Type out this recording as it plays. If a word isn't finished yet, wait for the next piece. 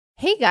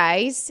Hey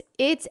guys,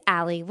 it's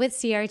Allie with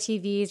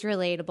CRTV's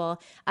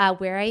Relatable,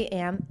 where I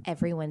am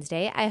every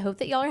Wednesday. I hope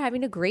that y'all are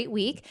having a great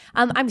week.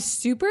 I'm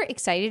super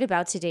excited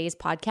about today's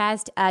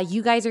podcast.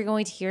 You guys are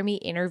going to hear me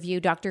interview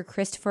Dr.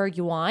 Christopher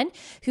Yuan,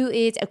 who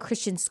is a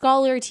Christian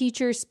scholar,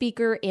 teacher,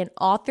 speaker, and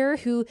author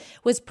who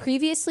was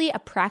previously a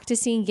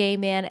practicing gay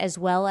man as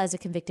well as a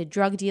convicted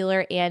drug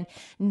dealer. And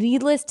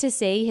needless to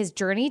say, his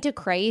journey to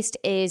Christ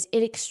is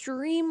an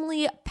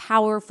extremely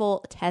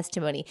powerful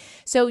testimony.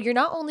 So you're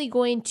not only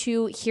going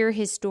to hear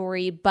his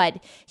story,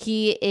 but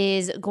he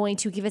is going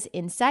to give us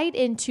insight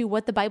into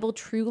what the Bible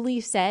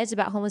truly says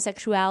about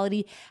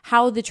homosexuality,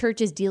 how the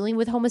church is dealing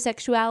with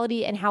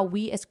homosexuality, and how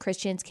we as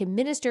Christians can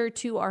minister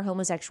to our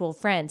homosexual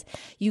friends.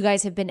 You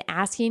guys have been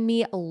asking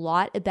me a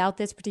lot about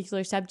this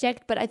particular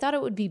subject, but I thought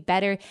it would be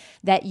better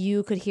that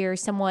you could hear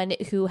someone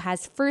who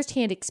has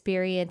firsthand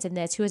experience in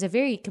this, who has a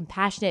very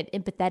compassionate,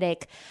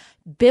 empathetic,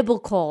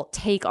 biblical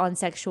take on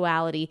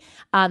sexuality.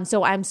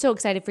 So I'm so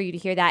excited for you to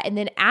hear that. And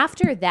then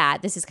after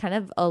that, this is kind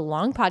of a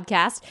long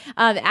podcast.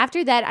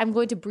 After that, I'm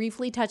going to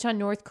briefly touch on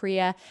North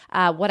Korea,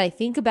 what I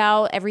think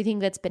about everything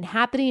that's been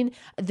happening,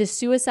 the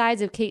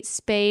suicides of Kate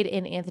Spade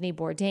and Anthony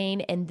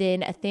Bourdain, and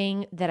then a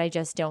thing that I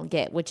just don't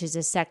get, which is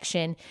a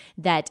section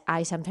that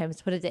I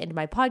sometimes put at the end of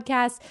my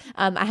podcast.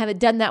 I haven't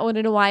done that one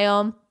in a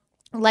while.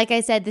 Like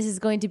I said, this is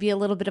going to be a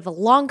little bit of a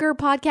longer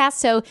podcast,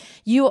 so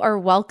you are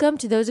welcome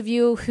to those of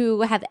you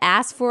who have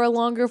asked for a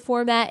longer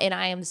format, and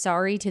I am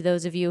sorry to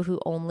those of you who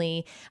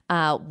only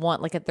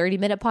want like a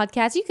 30-minute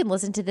podcast. You can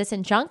listen to this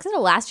in chunks.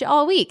 It'll last you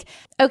all week.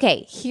 Okay,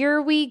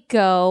 here we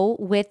go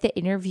with the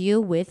interview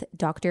with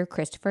Dr.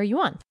 Christopher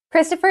Yuan.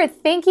 Christopher,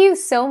 thank you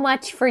so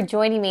much for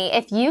joining me.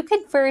 If you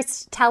could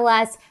first tell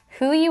us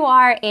who you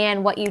are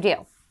and what you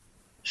do.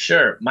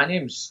 Sure. My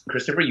name's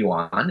Christopher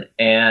Yuan,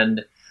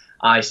 and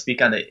I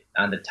speak on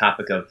the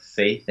topic of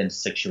faith and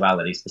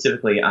sexuality,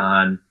 specifically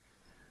on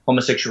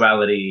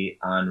homosexuality,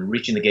 on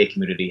reaching the gay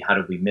community. How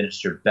do we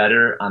minister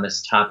better on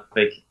this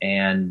topic?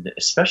 And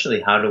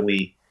especially, how do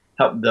we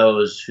help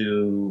those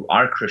who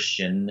are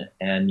Christian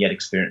and yet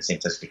experience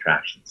same-sex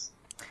attractions?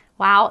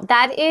 Wow,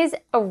 that is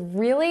a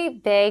really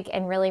big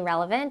and really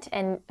relevant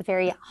and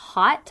very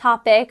hot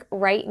topic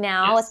right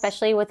now, Yes.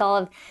 Especially with all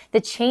of the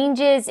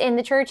changes in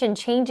the church and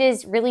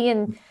changes really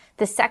in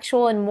the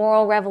sexual and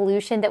moral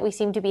revolution that we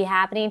seem to be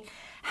having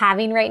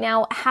right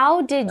now.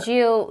 How did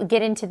you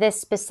get into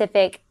this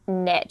specific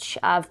niche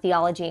of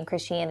theology and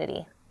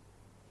Christianity?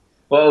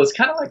 Well, it was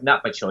kind of like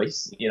not by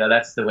choice.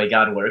 That's the way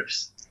God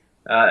works.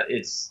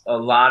 It's a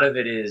lot of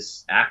it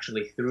is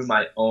actually through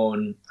my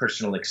own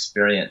personal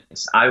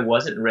experience. I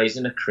wasn't raised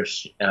in a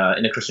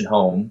Christian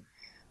home.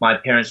 My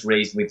parents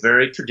raised me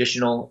very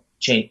traditional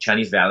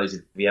Chinese values.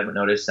 If you haven't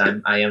noticed,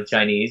 I am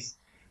Chinese.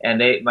 And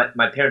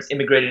my parents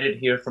immigrated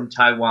here from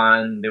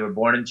Taiwan. They were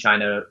born in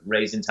China,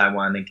 raised in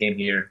Taiwan. They came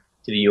here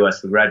to the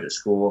U.S. for graduate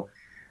school.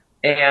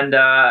 And,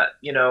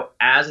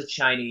 as a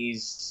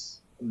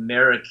Chinese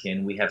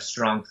American, we have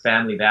strong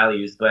family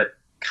values, but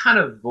kind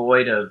of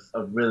void of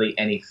really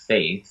any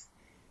faith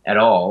at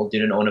all.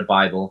 Didn't own a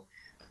Bible.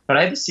 But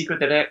I had the secret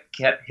that I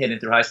kept hidden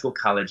through high school,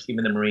 college,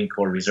 even the Marine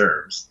Corps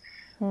reserves.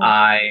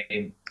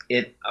 I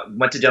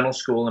went to dental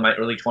school in my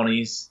early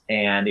 20s,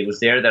 and it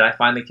was there that I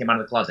finally came out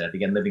of the closet. I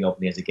began living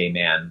openly as a gay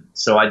man.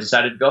 So I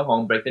decided to go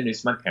home, break the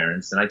news to my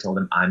parents, and I told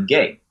them I'm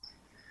gay.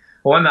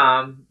 Well, my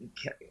mom,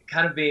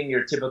 kind of being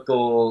your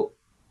typical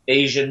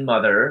Asian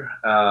mother,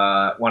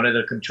 wanted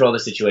to control the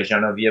situation. I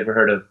don't know if you ever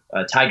heard of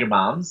tiger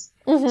moms.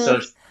 Mm-hmm.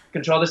 So she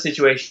controlled the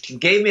situation,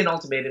 gave me an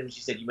ultimatum, and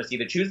she said, you must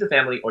either choose the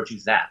family or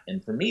choose that.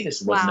 And for me,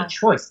 this wasn't a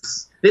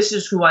choice. This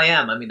is who I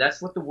am. I mean, that's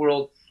what the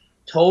world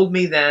told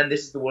me then.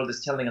 This is the world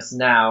that's telling us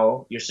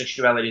now. Your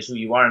sexuality is who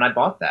you are, and I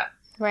bought that.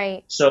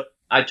 Right. So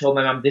I told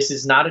my mom, this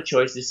is not a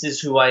choice. This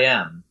is who I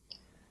am.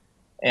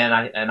 And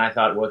I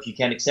thought, well, if you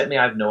can't accept me,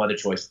 I have no other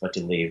choice but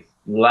to leave.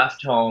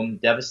 Left home,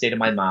 devastated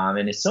my mom.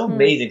 And it's so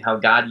amazing how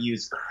God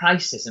used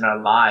crisis in our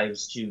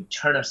lives to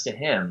turn us to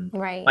Him.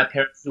 Right. My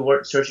parents who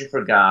weren't searching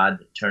for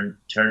God turned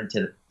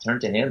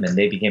to Him, and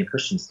they became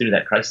Christians through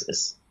that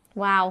crisis.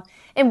 Wow.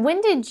 And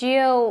when did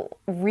you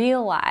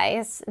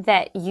realize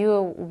that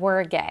you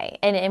were gay?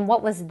 And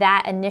what was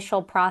that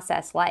initial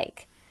process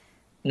like?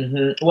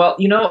 Mm-hmm. Well,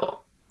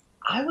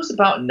 I was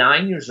about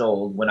 9 years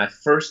old when I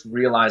first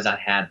realized I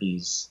had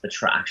these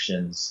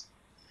attractions.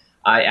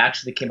 I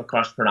actually came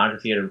across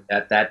pornography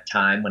at that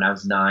time when I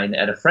was 9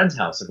 at a friend's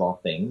house, of all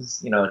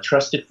things, a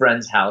trusted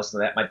friend's house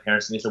that my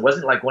parents knew. So it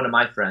wasn't like one of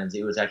my friends.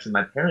 It was actually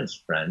my parents'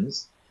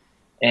 friends.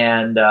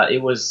 And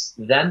it was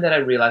then that I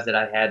realized that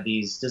I had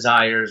these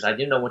desires. I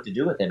didn't know what to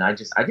do with it. And I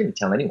didn't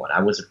tell anyone.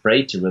 I was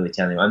afraid to really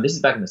tell anyone. This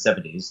is back in the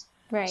 70s.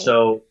 Right.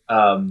 So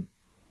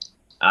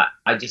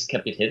I just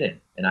kept it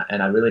hidden,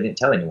 and I really didn't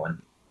tell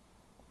anyone.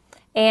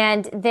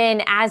 And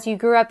then as you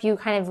grew up, you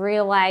kind of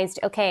realized,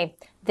 okay,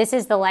 this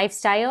is the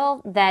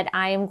lifestyle that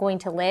I am going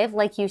to live.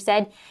 Like you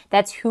said,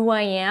 that's who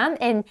I am.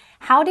 And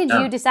how did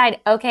you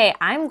decide, okay,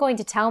 I'm going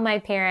to tell my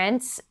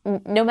parents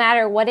no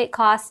matter what it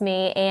costs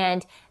me,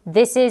 and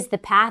this is the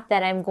path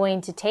that I'm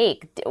going to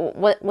take?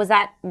 Was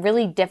that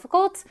really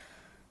difficult?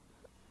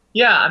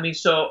 Yeah, I mean,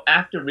 so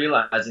after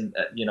realizing,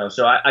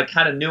 so I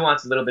kind of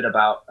nuanced a little bit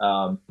about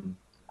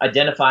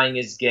identifying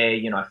as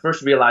gay. I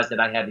first realized that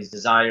I had these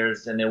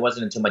desires, and it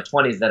wasn't until my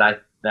 20s that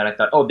I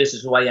thought, oh, this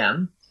is who I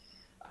am.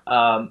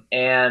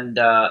 And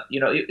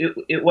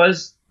it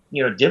was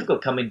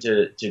difficult coming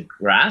to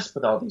grasp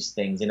with all these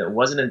things, and it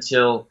wasn't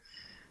until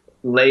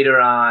later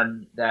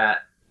on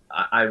that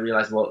I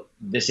realized, well,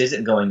 this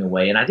isn't going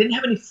away, and I didn't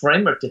have any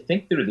framework to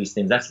think through these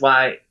things. That's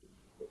why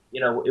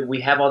we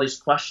have all these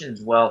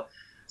questions. Well,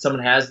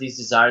 someone has these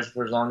desires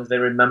for as long as they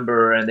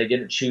remember, and they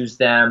didn't choose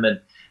them,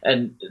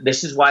 and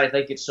this is why I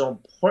think it's so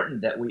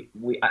important that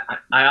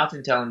I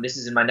often tell them, this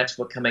is in my next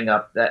book coming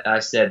up, that I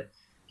said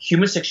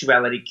human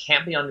sexuality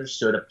can't be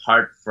understood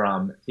apart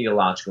from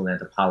theological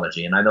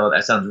anthropology. And I know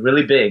that sounds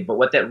really big, but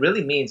what that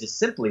really means is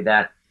simply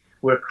that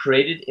we're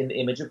created in the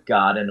image of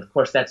God, and of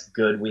course that's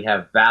good. We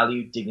have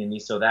value, dignity,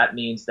 so that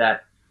means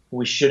that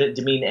we shouldn't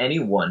demean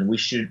anyone. We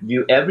should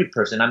view every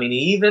person. I mean,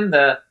 even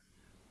the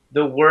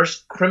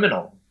worst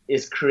criminal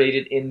is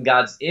created in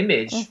God's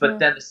image. Mm-hmm. But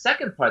then the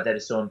second part that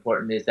is so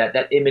important is that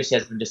that image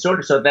has been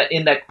distorted. So that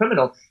in that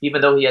criminal,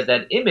 even though he has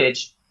that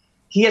image,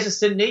 he has a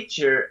sin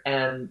nature.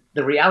 And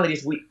the reality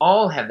is we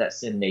all have that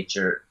sin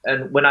nature.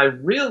 And when I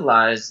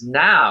realize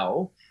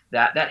now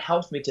that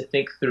helps me to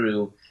think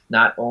through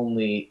not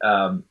only,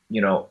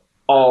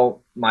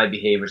 all my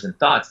behaviors and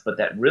thoughts, but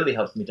that really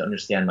helps me to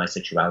understand my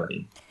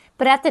sexuality.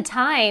 But at the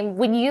time,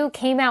 when you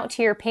came out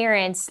to your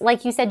parents,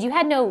 like you said, you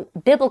had no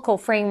biblical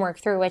framework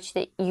through which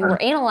that you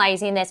were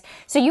analyzing this.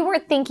 So you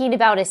weren't thinking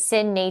about a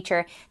sin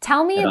nature.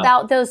 Tell me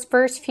about those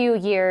first few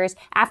years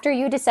after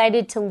you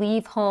decided to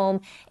leave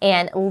home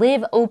and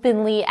live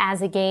openly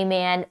as a gay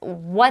man,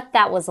 what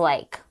that was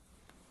like.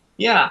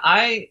 Yeah,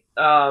 I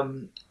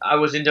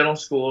was in dental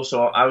school,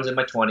 so I was in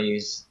my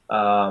 20s,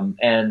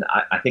 and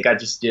I think I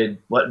just did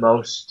what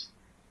most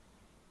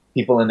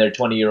people in their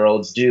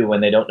 20-year-olds do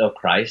when they don't know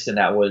Christ, and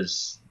that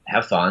was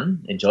have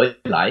fun, enjoy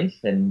life.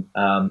 And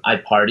I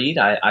partied.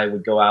 I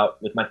would go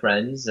out with my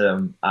friends.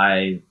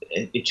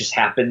 It just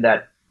happened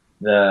that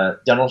the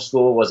dental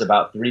school was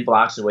about 3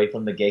 blocks away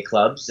from the gay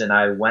clubs, and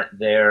I went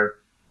there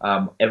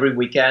every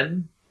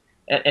weekend.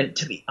 And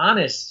to be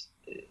honest,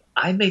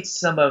 I made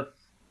some of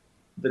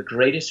the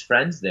greatest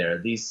friends there.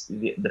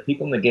 The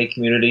people in the gay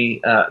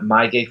community,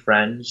 my gay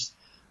friends,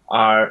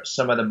 are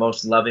some of the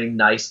most loving,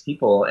 nice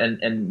people,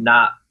 and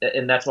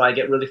that's why I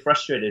get really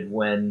frustrated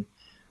when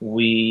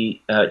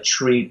we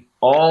treat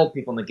all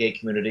people in the gay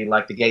community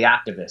like the gay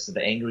activists,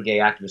 the angry gay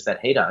activists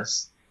that hate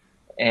us,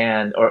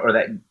 and or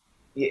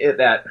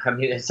that I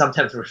mean, it's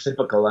sometimes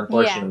reciprocal,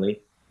 unfortunately. Yeah.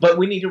 But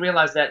we need to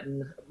realize that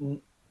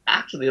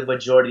actually the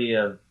majority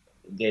of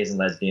gays and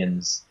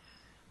lesbians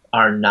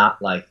are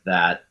not like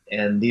that,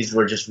 and these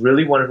were just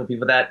really wonderful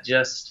people that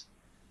just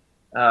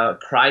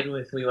cried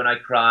with me when I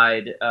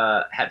cried,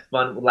 had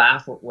fun,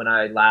 laughed when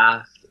I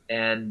laughed,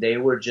 and they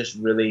were just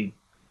really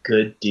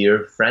good,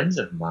 dear friends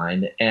of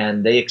mine,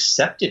 and they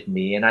accepted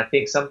me. And I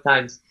think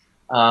sometimes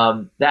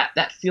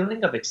that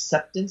feeling of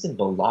acceptance and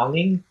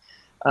belonging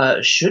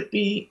should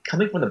be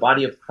coming from the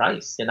body of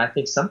Christ. And I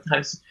think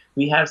sometimes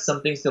we have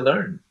some things to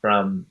learn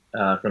from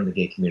the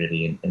gay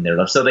community and their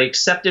love. So they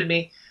accepted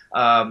me.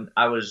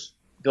 I was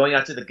going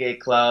out to the gay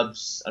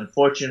clubs.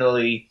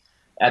 Unfortunately,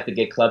 at the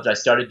gay clubs, I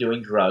started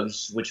doing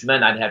drugs, which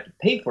meant I'd have to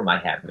pay for my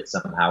habit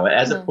somehow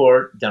as a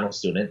poor dental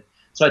student.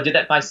 So I did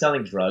that by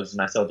selling drugs,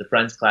 and I sold to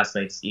friends,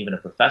 classmates, even a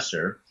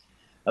professor.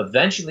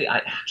 Eventually, I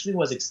actually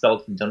was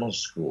expelled from dental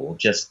school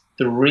just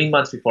 3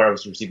 months before I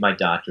was to receive my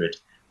doctorate.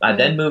 I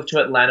then moved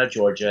to Atlanta,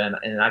 Georgia,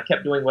 and I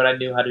kept doing what I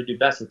knew how to do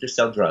best, which is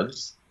sell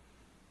drugs.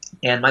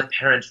 And my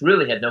parents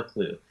really had no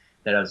clue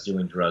that I was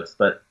doing drugs,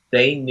 but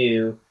they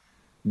knew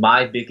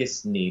my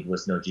biggest need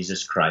was to know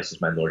Jesus Christ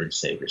as my Lord and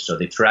Savior. So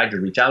they tried to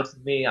reach out to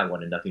me. I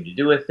wanted nothing to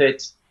do with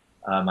it.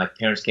 My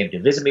parents came to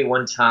visit me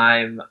one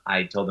time.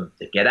 I told them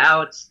to get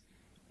out.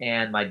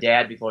 And my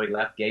dad, before he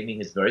left, gave me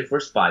his very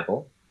first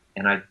Bible.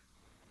 And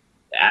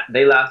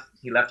they left.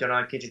 He left it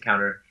on the kitchen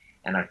counter,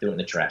 and I threw it in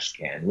the trash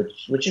can,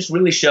 which just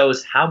really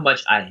shows how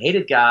much I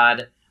hated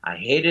God. I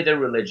hated their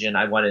religion.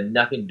 I wanted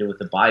nothing to do with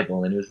the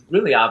Bible. And it was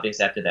really obvious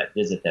after that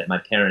visit that my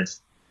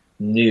parents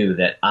knew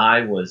that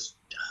I was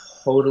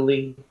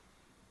totally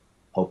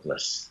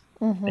hopeless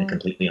and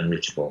completely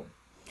unreachable.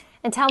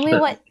 And tell me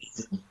what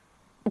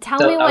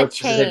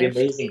changed. The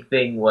amazing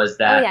thing was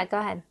that oh yeah, go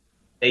ahead.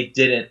 They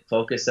didn't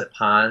focus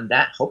upon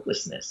that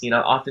hopelessness.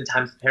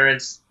 Oftentimes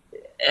parents,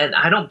 and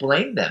I don't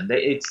blame them.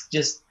 It's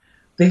just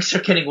things are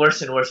getting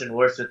worse and worse and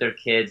worse with their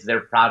kids.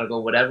 They're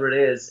prodigal, whatever it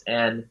is,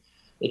 and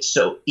it's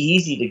so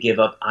easy to give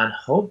up on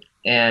hope.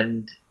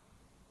 And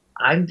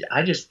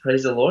I just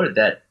praise the Lord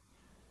that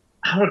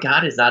our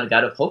God is not a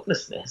God of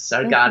hopelessness.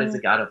 Our God is a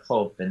God of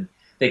hope. And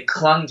they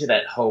clung to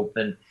that hope.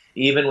 And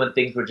even when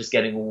things were just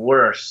getting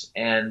worse,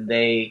 and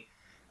they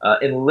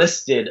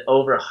enlisted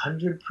over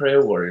 100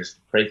 prayer warriors to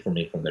pray for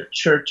me from their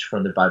church,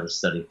 from their Bible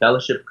study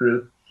fellowship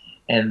group.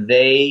 And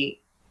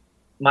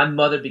my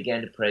mother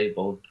began to pray a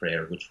bold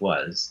prayer, which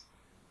was,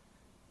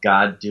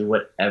 God, do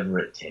whatever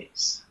it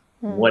takes.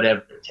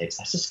 Whatever it takes.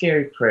 That's a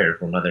scary prayer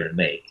for a mother to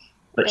make.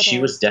 But It she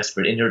was is.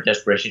 desperate. In her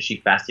desperation, she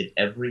fasted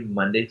every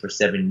Monday for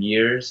 7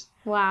 years.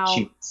 Wow.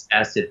 She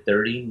fasted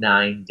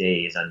 39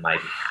 days on my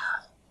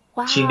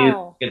behalf. She knew it was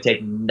Wow. going to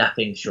take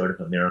nothing short of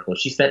a miracle.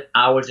 She spent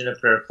hours in a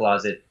prayer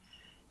closet,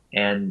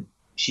 and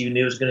she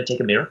knew it was going to take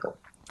a miracle.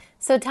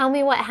 So tell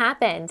me what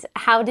happened.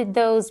 How did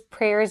those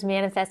prayers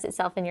manifest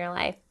itself in your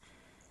life?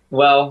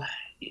 Well,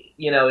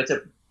 it's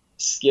a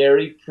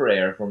scary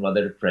prayer for a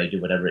mother to pray, do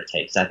whatever it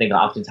takes. I think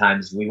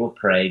oftentimes we will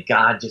pray,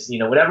 God, just,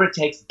 whatever it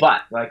takes,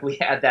 but, like we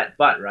had that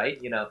but,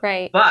 right?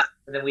 Right. But,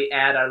 and then we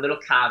add our little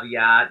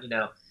caveat,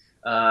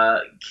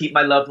 keep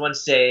my loved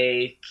ones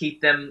safe,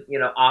 keep them,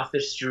 off the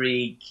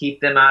street, keep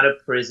them out of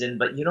prison.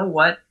 But you know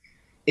what?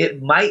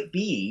 It might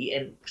be,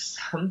 and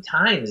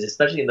sometimes,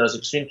 especially in those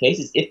extreme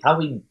cases, it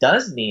probably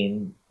does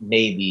mean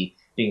maybe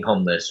being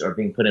homeless or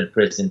being put in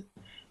prison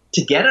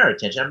to get our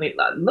attention. I mean,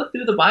 look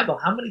through the Bible.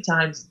 How many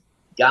times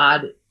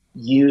God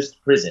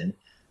used prison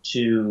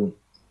to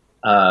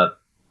uh,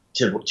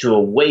 to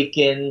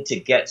awaken, to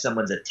get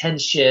someone's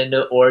attention,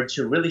 or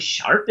to really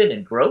sharpen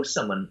and grow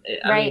someone?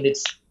 I mean, Right.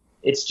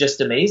 it's just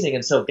amazing.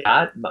 And so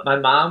God, my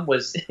mom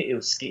she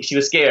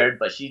was scared,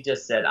 but she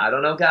just said, I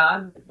don't know,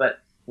 God, but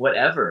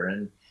whatever.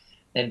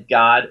 And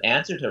God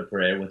answered her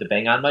prayer with a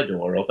bang on my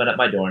door, opened up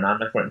my door, and on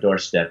my front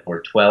doorstep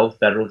were 12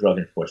 federal drug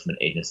enforcement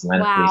agents,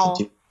 Atlanta police, and Wow.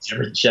 2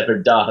 German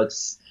Shepherd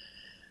dogs.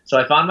 So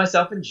I found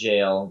myself in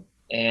jail,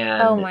 Oh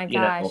and my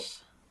gosh.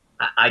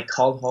 I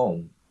called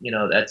home.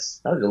 That's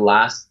probably the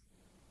last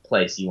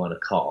place you want to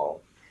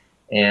call.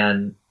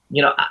 And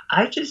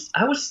I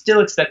was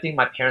still expecting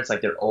my parents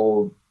like their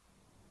old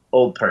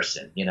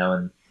person,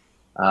 and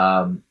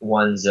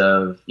ones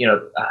of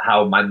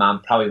how my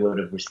mom probably would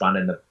have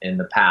responded in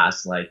the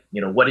past, like,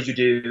 what did you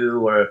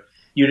do, or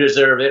you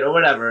deserve it, or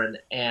whatever.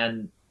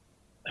 And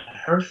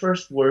her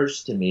first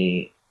words to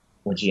me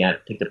when she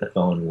had picked up the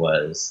phone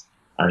was,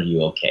 "Are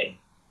you okay?"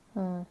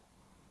 Hmm.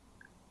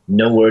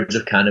 No words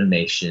of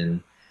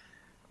condemnation,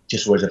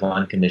 just words of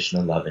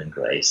unconditional love and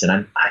grace.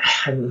 And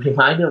I'm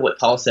reminded of what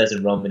Paul says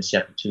in Romans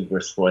chapter 2,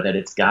 verse 4, that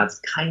it's God's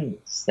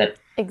kindness that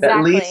leads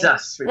Exactly.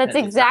 us to That's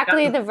repentance.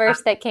 exactly the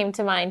verse that came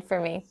to mind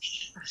for me.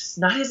 It's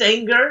not his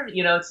anger,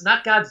 it's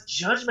not God's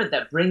judgment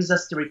that brings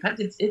us to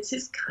repentance. It's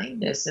his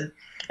kindness. And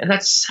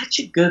that's such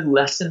a good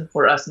lesson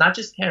for us, not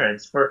just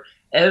parents, for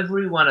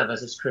every one of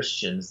us as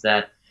Christians,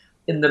 that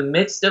in the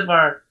midst of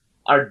our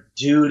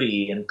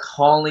duty and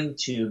calling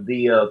to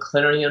be a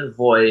clarion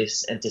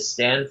voice and to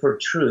stand for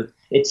truth,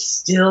 it's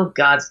still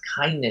God's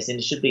kindness, and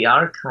it should be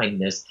our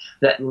kindness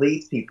that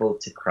leads people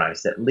to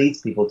Christ, that leads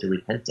people to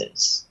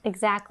repentance.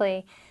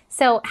 Exactly.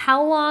 So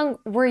how long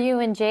were you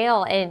in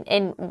jail,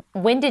 and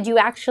when did you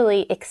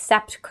actually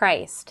accept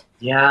Christ?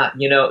 Yeah,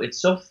 it's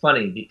so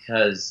funny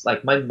because,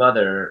 like, my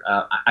mother,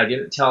 I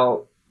didn't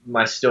tell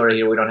my story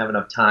here. We don't have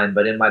enough time,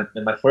 but in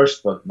my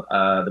first book,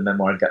 the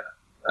memoir,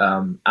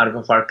 Out of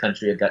a Far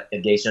Country, a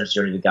gay son's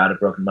journey to God, a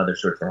broken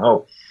mother's search for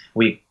hope,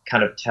 we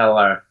kind of tell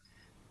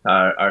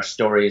our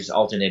stories,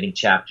 alternating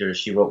chapters.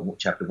 She wrote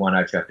chapter 1,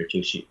 I chapter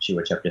 2. She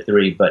wrote chapter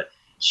 3, but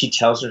she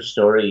tells her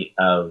story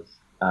of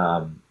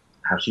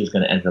how she was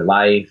going to end her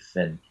life,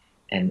 and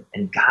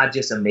God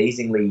just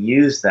amazingly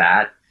used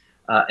that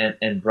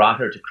and brought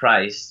her to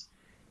Christ.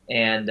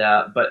 And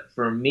but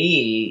for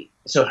me,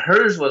 so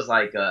hers was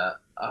like a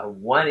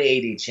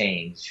 180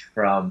 change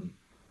from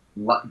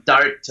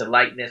dark to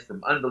lightness,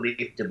 from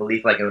unbelief to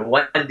belief, like in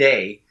one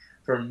day.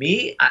 For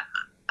me,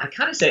 I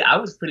kind of say I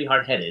was pretty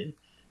hard headed,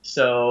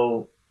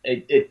 so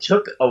it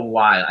took a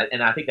while,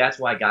 and I think that's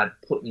why God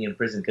put me in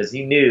prison, because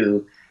He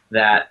knew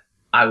that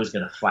I was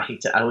going to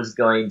fight, I was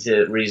going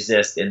to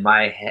resist, and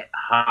my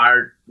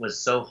heart was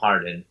so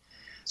hardened.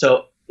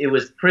 So it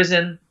was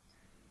prison.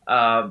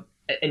 And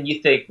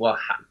you think, well,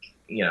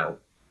 how,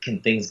 can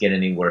things get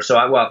any worse? So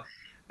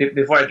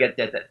before I get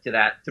to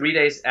that, 3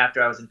 days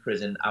after I was in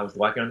prison, I was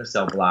walking on the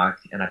cell block,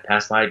 and I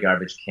passed by a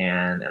garbage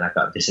can, and I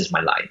thought, this is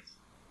my life.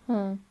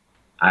 Hmm.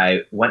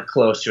 I went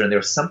closer, and there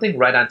was something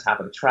right on top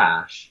of the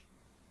trash.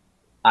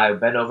 I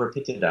bent over,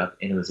 picked it up,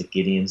 and it was a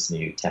Gideon's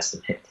New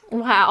Testament.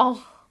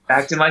 Wow.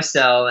 Back to my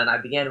cell, and I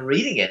began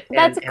reading it.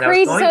 That's And I was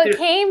crazy. going So it through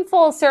came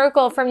full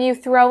circle from you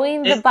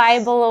throwing the it.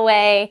 Bible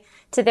away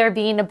to there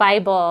being a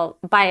Bible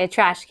by a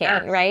trash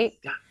can, Yes, right?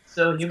 God,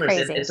 so It's humorous.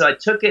 And crazy. so I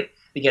took it,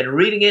 began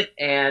reading it,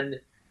 and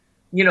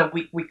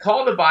we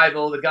call the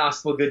Bible the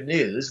gospel good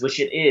news, which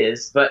it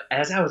is, but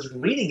as I was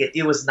reading it,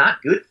 it was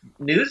not good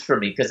news for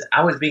me, because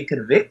I was being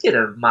convicted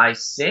of my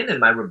sin and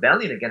my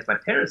rebellion against my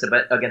parents,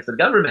 against the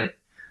government,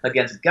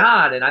 against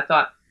God. And I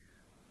thought,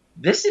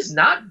 this is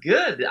not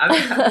good. I'm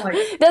like,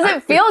 I'm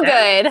Doesn't feel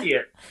condemned good.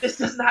 here. This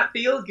does not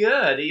feel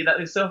good.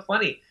 It's so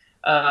funny.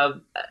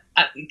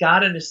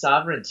 God in His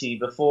sovereignty,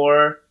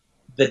 before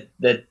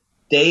the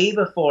day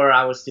before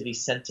I was to be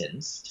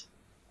sentenced,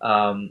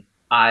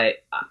 I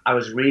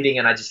was reading,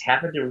 and I just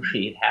happened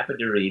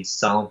to read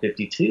Psalm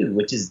 52,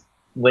 which is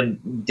when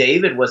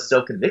David was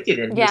so convicted,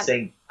 and he was Yeah,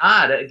 saying,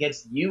 God,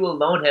 against you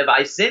alone have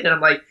I sinned. And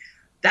I'm like,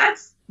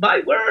 that's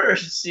my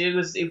worst. It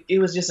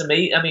was just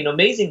amazing. I mean,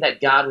 amazing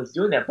that God was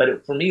doing that,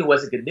 but for me, it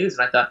wasn't good news.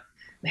 And I thought,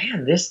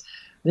 man,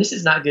 this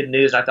is not good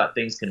news. I thought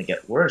things going to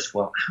get worse.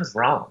 Well, I was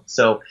wrong.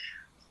 So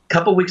a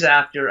couple weeks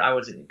after I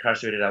was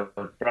incarcerated, I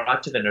was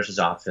brought to the nurse's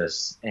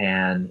office,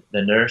 and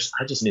the nurse,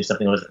 I just knew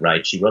something wasn't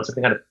right. She wrote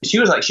something she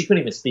was like, she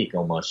couldn't even speak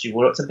almost. She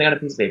wrote something on a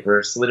piece of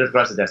paper, slid it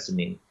across the desk to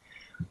me.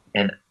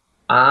 And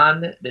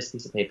on this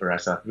piece of paper, I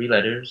saw 3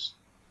 letters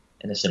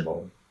and a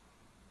symbol,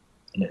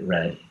 and it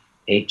read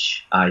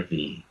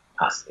HIV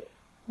positive.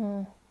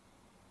 The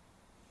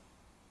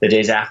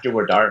days after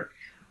were dark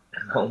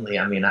and lonely.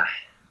 I mean,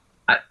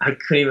 I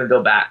couldn't even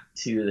go back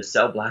to the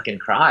cell block and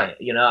cry.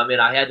 I mean,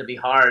 I had to be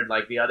hard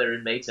like the other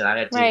inmates, and I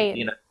had to,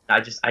 Right. I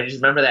just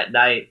remember that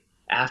night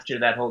after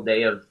that whole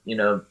day of,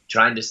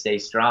 trying to stay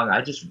strong.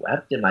 I just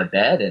wept in my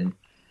bed, and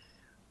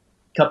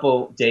a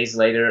couple days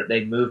later,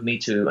 they moved me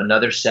to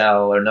another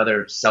cell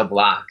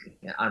block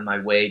on my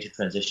way to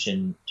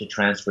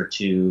transfer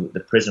to the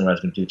prison where I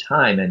was going to do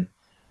time. And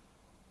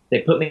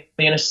they put me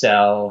in a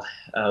cell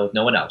with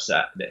no one else.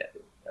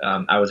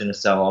 I was in a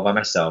cell all by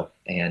myself,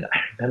 and I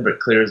remember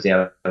it clear as day.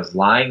 I was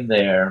lying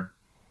there,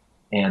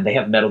 and they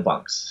have metal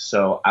bunks.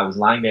 So I was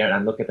lying there, and I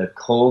look at the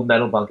cold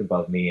metal bunk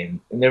above me, and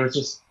there was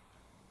just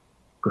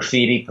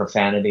graffiti,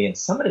 profanity, and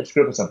somebody had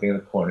scribbled something in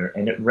the corner,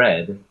 and it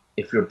read,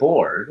 "If you're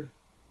bored,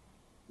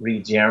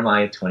 read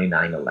Jeremiah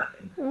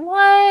 29:11.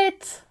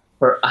 What?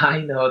 For I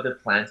know the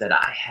plans that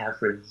I have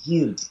for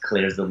you,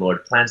 declares the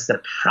Lord, plans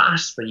to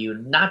prosper you,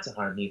 not to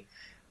harm you,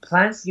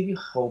 plans to give you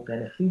hope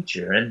and a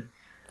future." And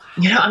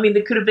I mean,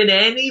 there could have been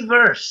any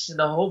verse in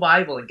the whole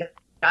Bible, and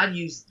God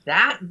used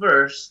that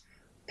verse,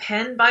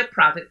 penned by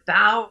prophet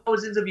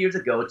thousands of years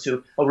ago,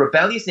 to a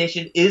rebellious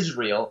nation,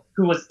 Israel,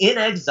 who was in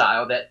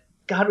exile, that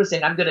God was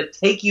saying, I'm going to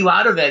take you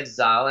out of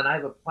exile, and I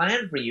have a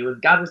plan for you.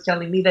 And God was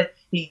telling me that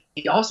he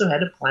also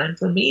had a plan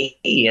for me.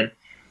 And,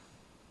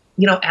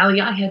 Allie,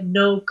 I had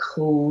no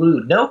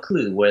clue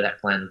where that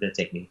plan was going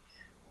to take me.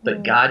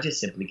 But God just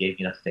simply gave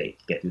me enough faith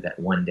to get through that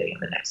one day and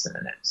the next and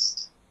the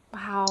next.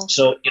 Wow.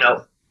 So,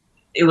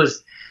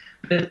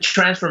 the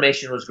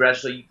transformation was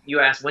gradual. You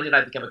asked, when did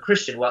I become a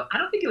Christian? Well, I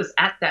don't think it was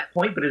at that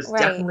point, but it was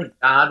definitely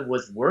God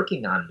was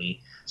working on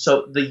me.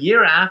 So the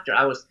year after,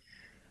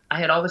 I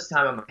had all this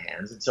time on my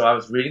hands, and so I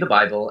was reading the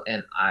Bible,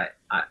 and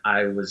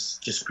I was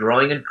just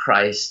growing in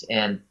Christ,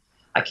 and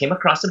I came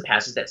across some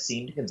passages that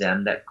seemed to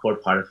condemn that core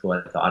part of who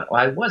I thought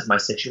I was, my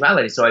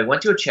sexuality. So I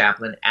went to a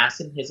chaplain,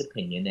 asked him his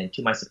opinion, and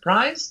to my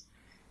surprise,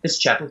 this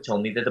chaplain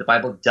told me that the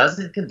Bible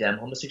doesn't condemn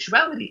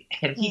homosexuality,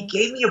 and he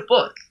gave me a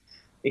book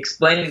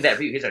explaining that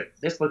view. He's like,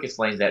 this book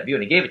explains that view,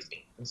 and he gave it to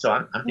me. And so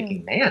I'm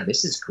thinking, man,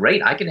 this is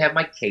great. I can have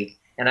my cake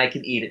and I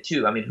can eat it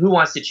too. I mean, who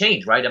wants to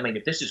change, right? I mean,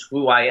 if this is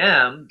who I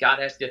am, God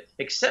has to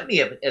accept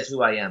me as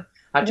who I am.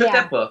 I took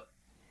that book,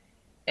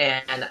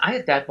 and I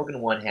had that book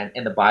in one hand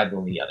and the Bible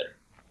in the other.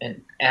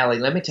 And Allie,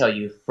 let me tell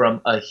you,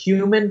 from a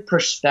human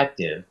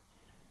perspective,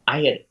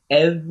 I had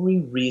every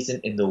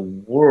reason in the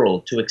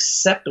world to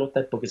accept what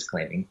that book is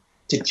claiming,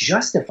 to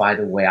justify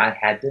the way I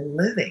had been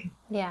living.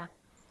 Yeah.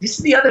 This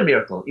is the other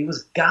miracle. It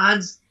was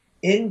God's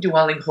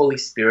indwelling Holy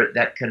Spirit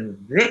that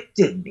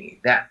convicted me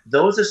that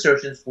those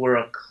assertions were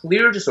a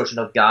clear distortion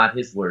of God,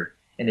 His Word,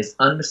 and His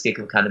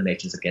unmistakable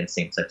condemnations against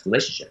same-sex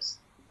relationships.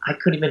 I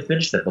couldn't even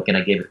finish the book, and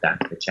I gave it back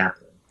to the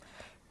chaplain.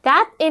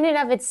 That in and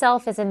of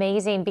itself is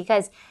amazing,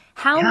 because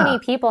how many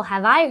people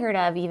have I heard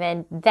of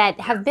even that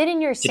have been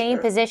in your same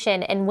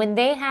position, and when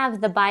they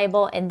have the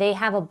Bible and they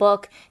have a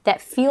book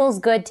that feels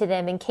good to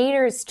them and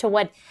caters to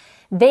what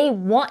they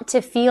want to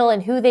feel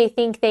and who they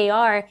think they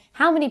are,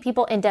 how many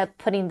people end up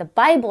putting the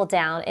Bible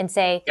down and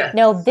say,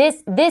 no,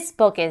 this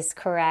book is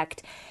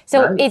correct.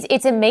 So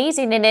it's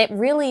amazing, and it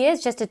really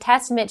is just a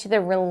testament to the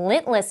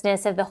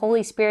relentlessness of the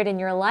Holy Spirit in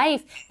your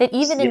life, that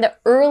even in the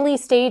early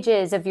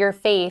stages of your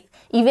faith,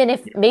 even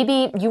if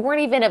maybe you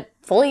weren't even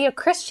fully a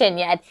Christian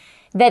yet,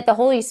 that the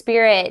Holy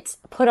Spirit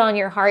put on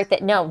your heart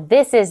that, no,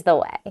 this is the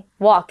way,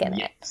 walk in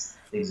it.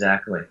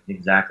 Exactly.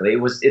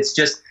 It's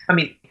just, I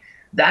mean,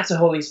 that's the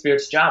Holy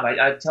Spirit's job.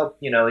 I tell,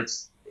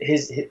 it's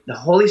the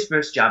Holy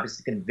Spirit's job is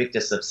to convict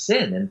us of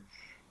sin.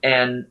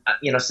 And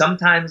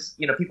sometimes,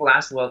 people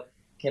ask, well,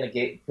 can a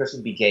gay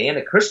person be gay and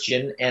a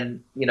Christian?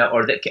 And,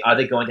 or are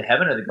they going to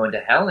heaven? Are they going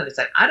to hell? And it's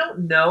like, I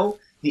don't know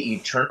the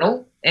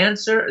eternal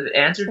answer,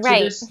 to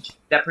this,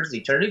 that person's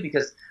eternity,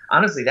 because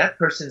honestly, that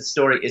person's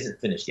story isn't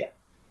finished yet.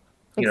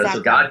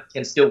 So God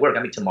can still work.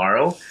 I mean,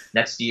 tomorrow,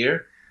 next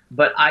year.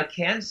 But I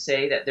can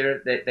say that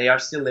they are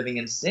still living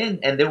in sin,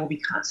 and there will be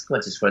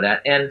consequences for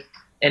that. And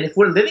if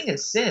we're living in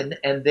sin,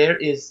 and there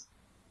is,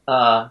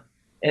 sorry,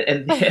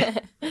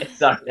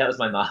 that was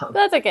my mom.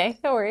 That's okay,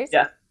 no worries.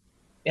 Yeah,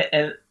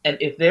 and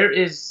if there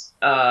is,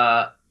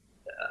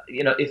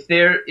 if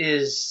there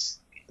is,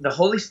 the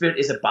Holy Spirit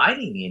is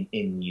abiding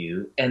in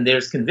you, and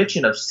there's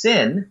conviction of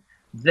sin,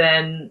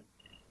 then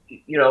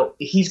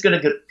He's going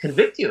to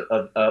convict you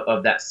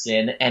of that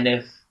sin. And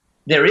if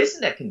there isn't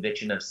that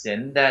conviction of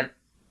sin, that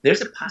there's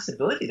a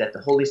possibility that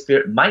the Holy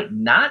Spirit might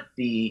not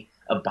be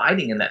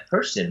abiding in that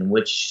person,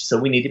 so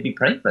we need to be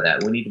praying for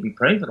that. We need to be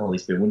praying for the Holy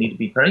Spirit. We need to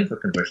be praying for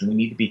conversion. We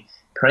need to be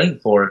praying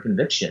for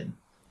conviction.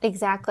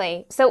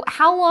 Exactly. So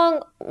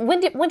when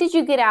did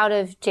you get out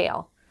of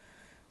jail?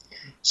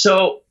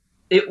 So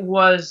it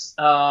was,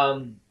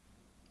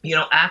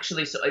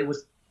 actually, so it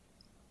was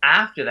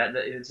after that.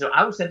 So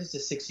I was sentenced to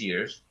 6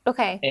 years,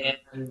 Okay.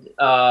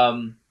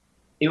 and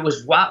it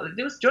was while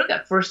it was during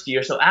that first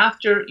year. So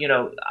after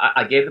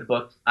I gave the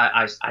book,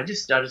 I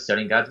just started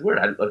studying God's word.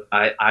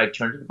 I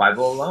turned to the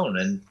Bible alone,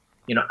 and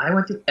I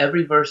went through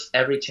every verse,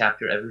 every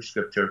chapter, every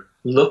scripture,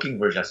 looking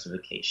for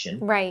justification.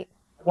 Right.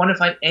 I want to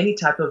find any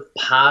type of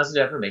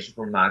positive affirmation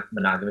for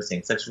monogamous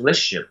same-sex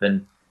relationship,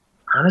 and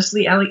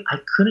honestly, Allie, I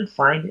couldn't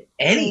find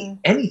Mm.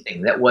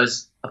 anything that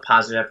was a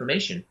positive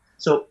affirmation.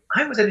 So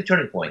I was at a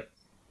turning point.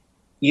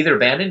 Either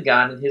abandon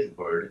God and His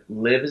Word,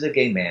 live as a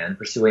gay man,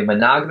 pursue a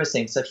monogamous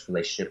same-sex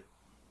relationship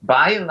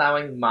by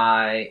allowing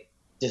my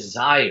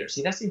desires.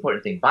 See, that's the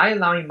important thing. By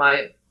allowing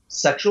my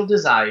sexual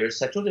desires,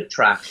 sexual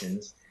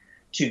attractions,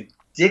 to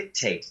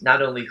dictate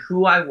not only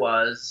who I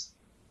was,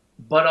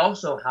 but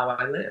also how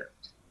I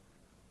lived.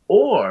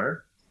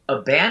 Or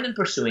abandon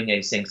pursuing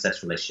a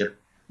same-sex relationship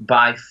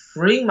by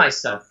freeing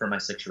myself from my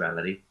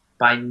sexuality,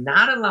 by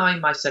not allowing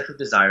my sexual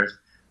desires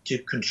to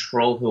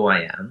control who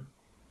I am,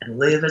 and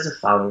live as a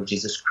follower of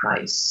Jesus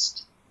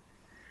Christ.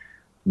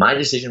 My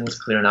decision was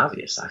clear and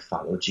obvious. I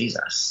followed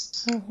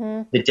Jesus.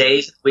 Mm-hmm. The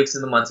days, the weeks,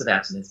 and the months of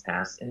abstinence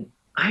passed, and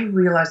I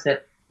realized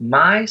that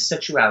my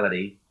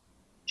sexuality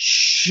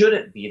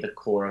shouldn't be the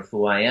core of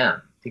who I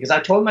am. Because I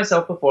told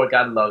myself before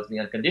God loves me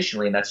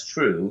unconditionally, and that's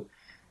true.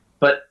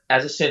 But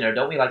as a sinner,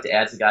 don't we like to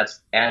add to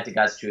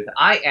God's truth?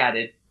 I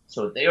added,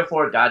 so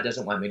therefore God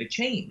doesn't want me to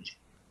change.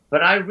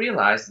 But I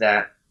realized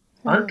that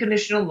Mm.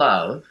 unconditional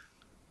love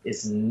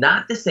is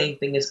not the same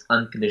thing as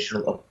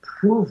unconditional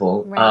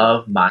approval Right.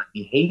 of my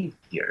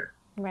behavior.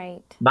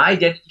 Right. My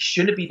identity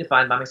shouldn't be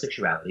defined by my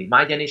sexuality.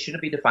 My identity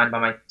shouldn't be defined by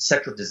my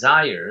sexual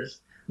desires.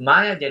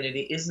 My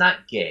identity is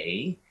not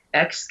gay,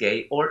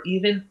 ex-gay, or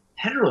even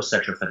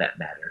heterosexual for that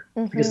matter.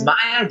 Because Mm-hmm.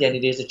 my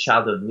identity as a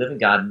child of the living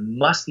God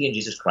must be in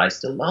Jesus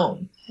Christ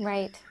alone.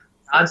 Right.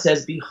 God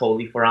says, be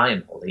holy for I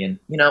am holy. And,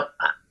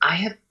 I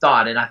had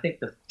thought, and I think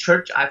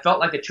I felt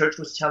like the church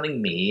was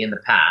telling me in the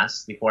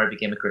past, before I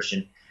became a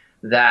Christian,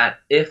 that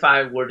if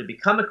I were to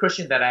become a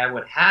Christian, that I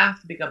would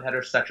have to become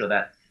heterosexual,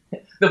 that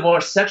the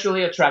more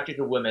sexually attracted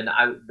to women,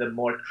 the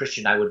more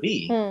Christian I would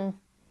be. Mm.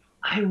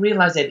 I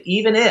realized that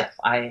even if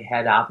I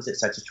had opposite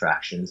sex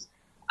attractions,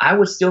 I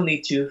would still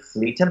need to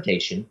flee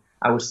temptation.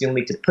 I would still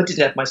need to put to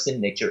death my sin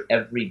nature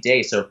every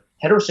day. So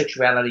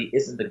heterosexuality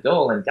isn't the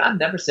goal. And God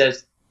never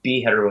says,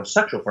 be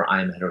heterosexual, for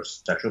I am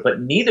heterosexual.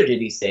 But neither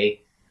did He say,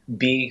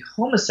 be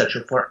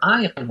homosexual, for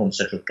I am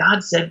homosexual.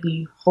 God said,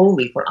 be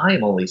holy, for I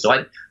am holy. So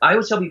I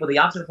always tell people the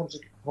opposite of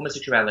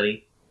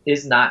homosexuality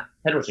is not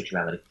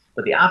heterosexuality,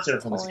 but the opposite of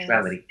It's holiness.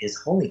 homosexuality is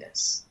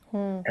holiness.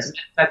 Mm. As a matter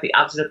of fact, the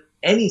opposite of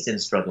any sin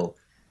struggle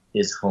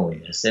is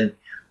holiness. And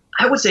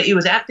I would say it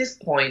was at this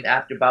point,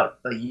 after about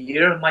a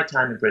year of my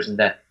time in prison,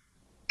 that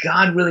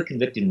God really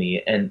convicted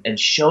me and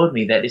showed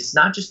me that it's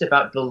not just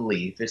about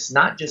belief, it's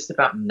not just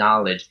about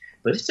knowledge,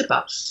 but it's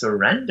about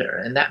surrender.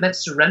 And that meant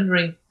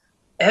surrendering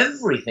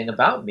everything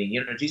about me.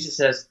 Jesus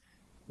says,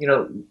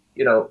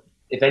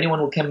 if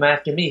anyone will come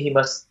after me, he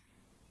must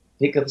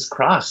pick up his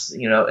cross,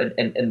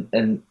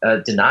 and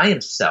deny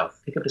himself,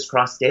 pick up his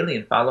cross daily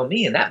and follow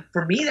me. And that,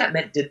 for me, that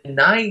meant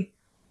denying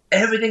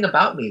everything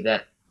about me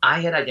that I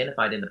had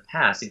identified in the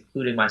past,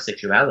 including my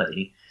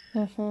sexuality.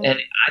 Mm-hmm. And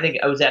I think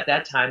it was at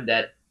that time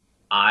that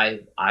I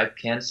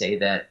can say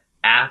that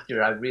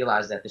after I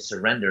realized that the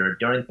surrender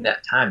during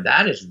that time,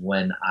 that is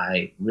when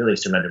I really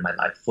surrendered my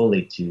life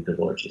fully to the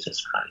Lord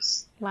Jesus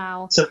Christ.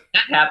 Wow. So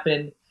that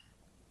happened.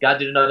 God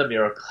did another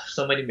miracle,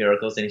 so many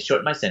miracles, and He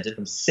shortened my sentence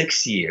from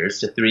 6 years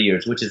to 3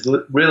 years, which is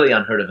really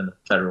unheard of in the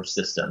federal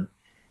system.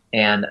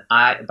 And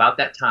about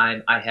that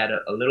time, I had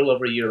a little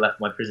over a year left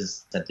of my prison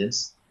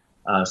sentence.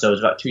 So it was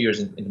about 2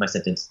 years into my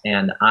sentence,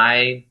 and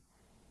I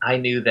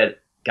knew that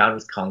God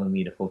was calling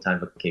me to full-time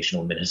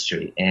vocational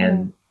ministry,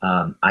 and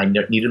I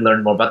needed to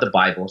learn more about the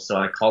Bible. So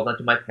I called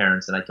onto my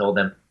parents and I told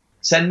them,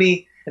 send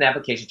me an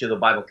application to the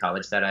Bible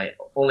college that I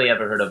only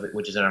ever heard of,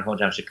 which is in our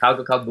hometown of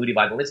Chicago, called Moody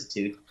Bible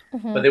Institute.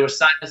 Mm-hmm. But there were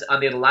silence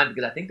on the other line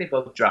because I think they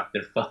both dropped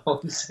their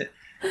phones.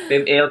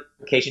 They mailed an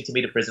application to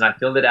me to prison. I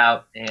filled it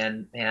out,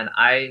 and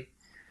I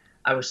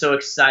was so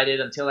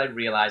excited until I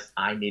realized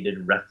I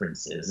needed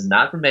references,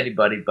 not from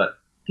anybody, but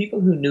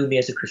people who knew me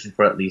as a Christian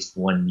for at least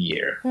 1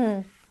 year.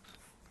 Mm.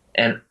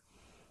 And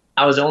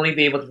I was only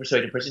able to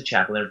persuade a prison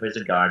chaplain, a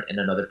prison guard, and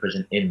another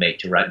prison inmate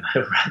to write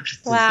my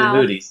references to Wow.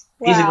 Moody's.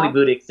 Easily Wow.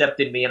 Moody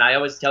accepted me, and I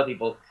always tell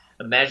people,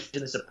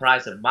 imagine the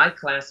surprise of my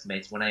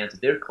classmates when I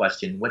answered their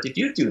question, what did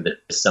you do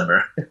this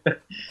summer?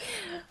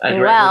 I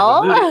graduated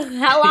Well, from Moody.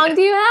 how long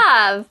do you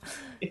have?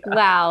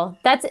 Wow,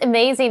 that's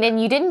amazing.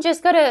 And you didn't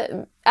just go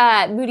to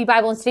Moody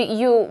Bible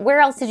Institute. Where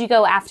else did you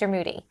go after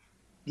Moody?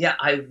 Yeah,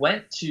 I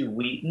went to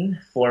Wheaton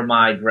for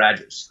my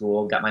graduate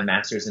school, got my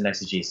master's in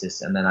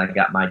exegesis, and then I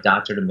got my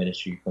doctorate of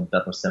ministry from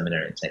Bethel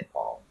Seminary in St.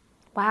 Paul.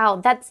 Wow,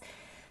 that's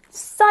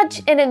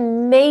such an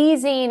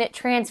amazing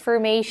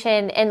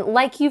transformation. And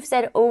like you've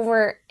said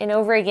over and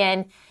over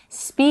again,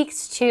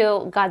 speaks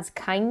to God's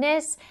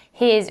kindness,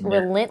 his Yeah.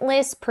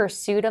 relentless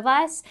pursuit of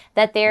us,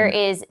 that there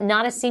Yeah. is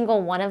not a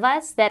single one of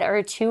us that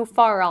are too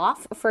far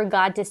off for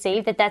God to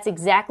save, that's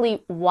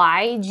exactly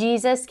why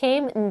Jesus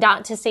came,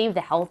 not to save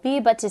the healthy,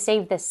 but to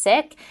save the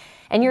sick.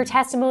 And your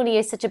testimony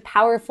is such a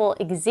powerful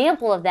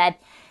example of that.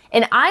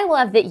 And I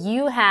love that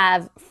you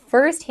have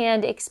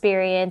firsthand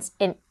experience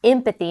and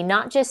empathy,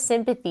 not just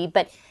sympathy,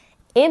 but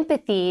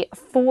empathy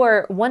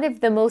for one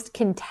of the most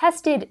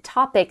contested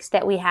topics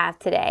that we have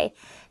today.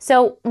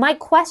 So my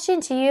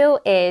question to you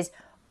is,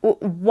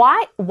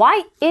 why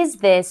is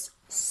this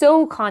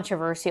so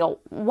controversial?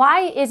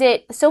 Why is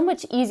it so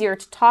much easier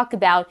to talk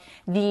about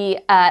the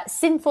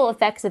sinful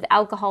effects of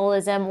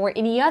alcoholism or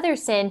any other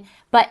sin,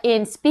 but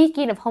in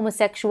speaking of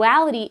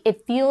homosexuality,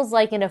 it feels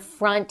like an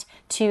affront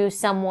to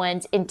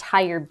someone's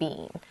entire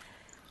being?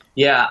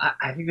 Yeah,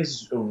 I think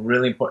this is a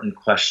really important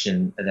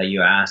question that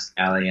you asked,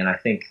 Ali. And I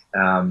think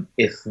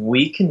if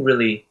we can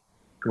really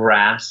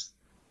grasp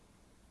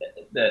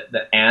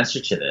the answer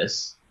to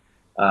this,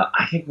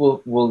 I think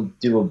we'll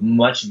do a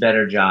much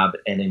better job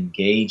in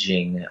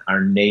engaging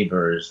our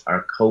neighbors,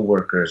 our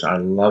coworkers, our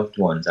loved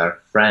ones, our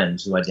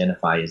friends who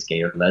identify as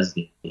gay or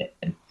lesbian.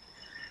 And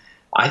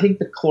I think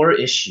the core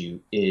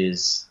issue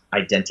is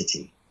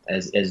identity,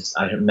 as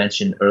I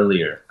mentioned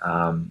earlier.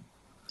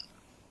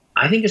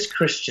 I think as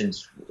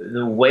Christians,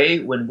 the way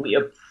when we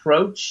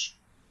approach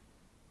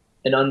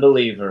an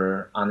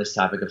unbeliever on this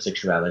topic of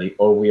sexuality,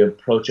 or we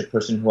approach a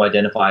person who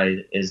identifies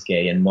as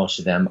gay, and most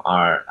of them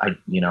are,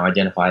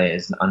 identify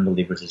as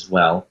unbelievers as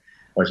well,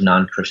 or as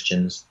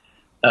non-Christians,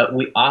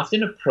 we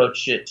often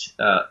approach it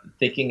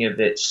thinking of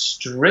it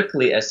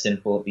strictly as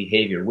sinful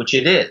behavior, which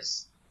it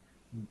is.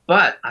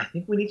 But I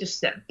think we need to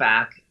step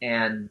back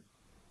and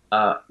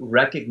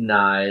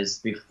recognize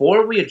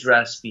before we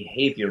address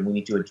behavior, we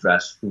need to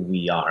address who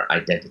we are,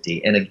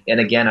 identity. And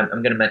again, I'm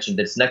going to mention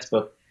this next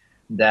book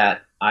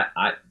that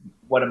I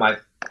one of my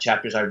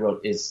chapters I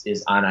wrote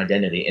is on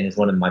identity, and it's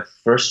one of my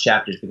first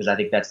chapters because I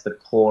think that's the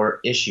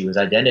core issue is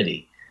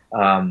identity.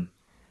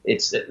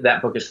 That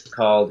book is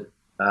called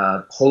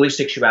Holy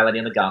Sexuality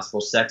in the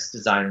Gospel: Sex,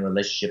 Design, and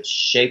Relationships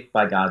Shaped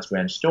by God's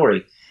Grand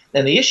Story.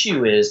 And the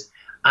issue is,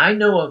 I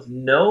know of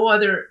no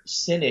other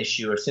sin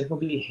issue or sinful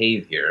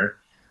behavior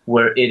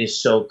where it is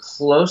so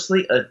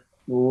closely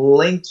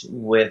linked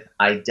with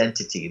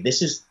identity.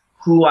 This is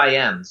who I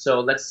am. So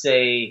let's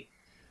say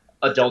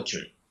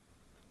adultery.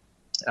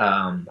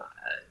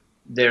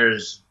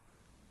 There's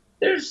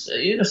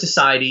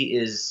society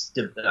is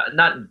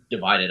not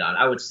divided on.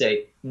 I would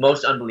say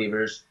most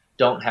unbelievers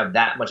don't have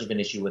that much of an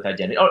issue with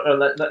identity.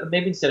 Or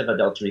maybe instead of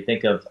adultery,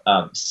 think of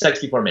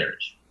sex before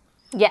marriage.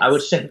 Yes. I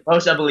would say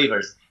most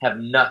unbelievers have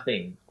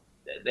nothing.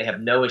 They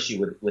have no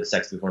issue with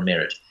sex before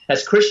marriage.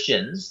 As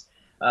Christians,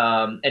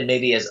 and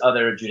maybe as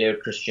other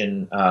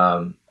Judeo-Christian,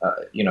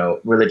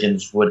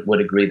 religions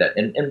would agree that,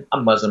 and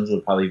Muslims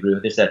would probably agree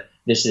with this, that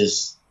this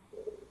is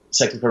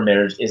sex before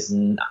marriage is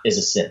a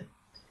sin.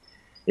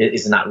 It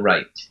is not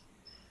right.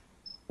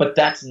 But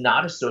that's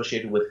not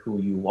associated with who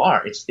you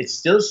are. It's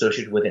still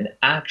associated with an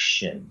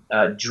action.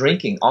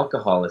 Drinking,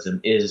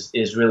 alcoholism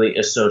is really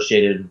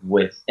associated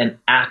with an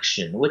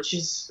action, which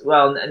is,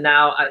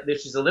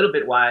 this is a little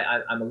bit why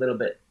I'm a little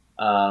bit,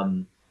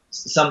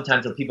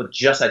 sometimes when people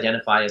just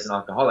identify as an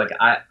alcoholic,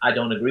 I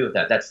don't agree with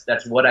that.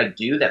 That's what I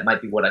do. That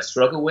might be what I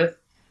struggle with.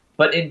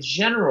 But in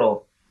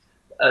general,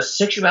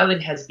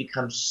 sexuality has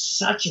become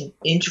such an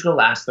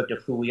integral aspect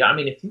of who we are. I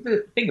mean, if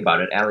you think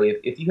about it, Ali,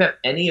 if you have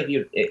any of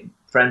your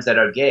friends that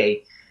are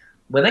gay,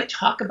 when they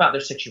talk about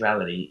their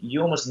sexuality,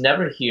 you almost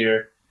never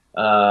hear,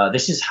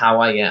 this is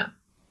how I am,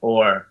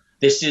 or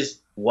this is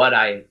when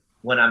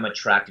I'm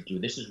attracted to,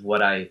 this is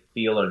what I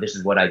feel, or this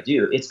is what I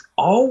do. It's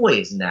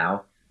always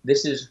now,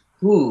 this is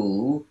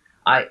who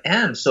I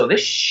am. So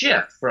this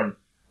shift from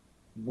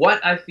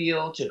what I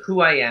feel to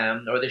who I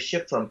am, or the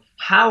shift from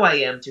how I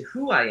am to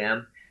who I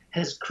am,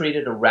 has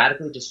created a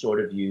radically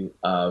distorted view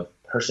of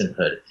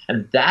personhood.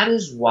 And that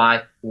is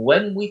why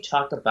when we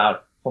talk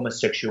about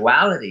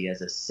homosexuality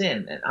as a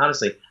sin, and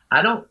honestly,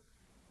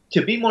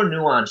 to be more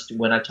nuanced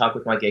when I talk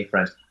with my gay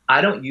friends,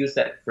 I don't use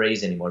that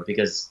phrase anymore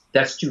because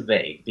that's too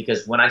vague.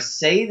 Because when I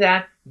say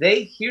that,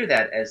 they hear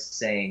that as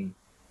saying,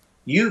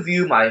 you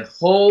view my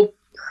whole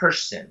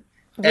person,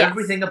 yes,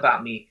 everything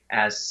about me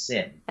as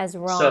sin. As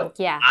wrong, so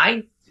yeah.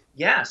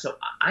 So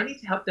I need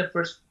to help them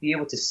first be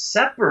able to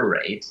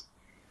separate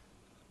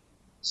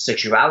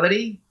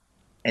sexuality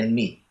and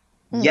me.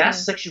 Mm-hmm.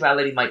 Yes,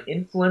 sexuality, my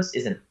influence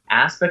is an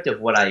aspect of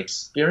what I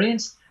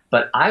experience,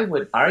 but I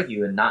would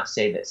argue and not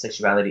say that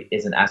sexuality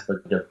is an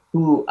aspect of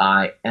who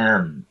I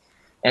am.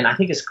 And I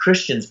think as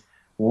Christians,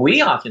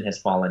 we often has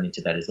fallen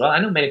into that as well. I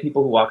know many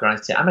people who walk around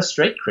and say, I'm a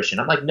straight Christian.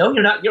 I'm like, no,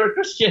 you're not. You're a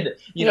Christian.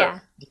 You know,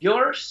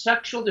 your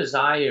sexual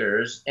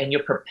desires and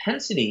your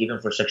propensity even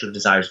for sexual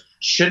desires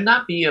should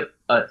not be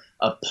a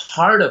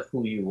part of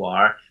who you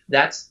are.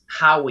 That's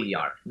how we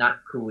are, not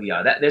who we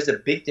are. There's a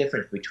big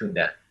difference between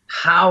that.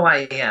 How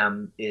I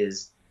am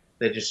is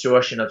the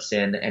distortion of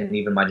sin and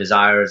even my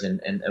desires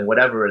and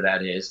whatever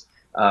that is.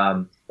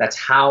 That's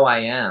how I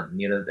am,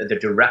 the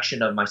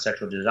direction of my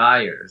sexual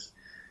desires.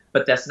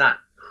 But that's not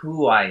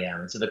who I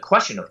am. And so the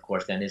question, of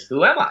course, then is,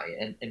 who am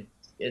I?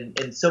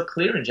 And so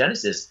clear in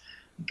Genesis,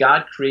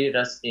 God created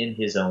us in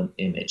His own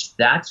image.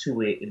 That's who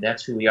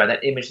we are.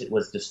 That image that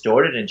was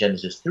distorted in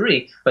Genesis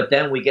 3, but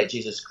then we get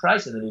Jesus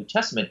Christ in the New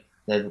Testament,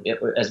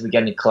 as we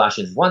get in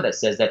Colossians 1, that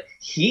says that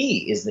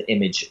He is the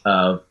image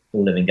of the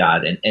living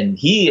God, and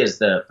He is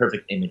the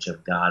perfect image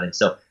of God. And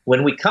so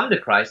when we come to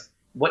Christ,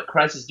 what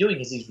Christ is doing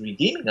is He's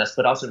redeeming us,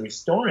 but also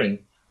restoring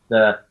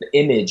the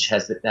image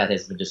that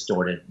has been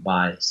distorted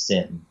by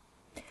sin.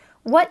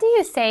 What do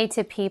you say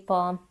to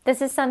people?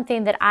 This is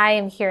something that I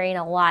am hearing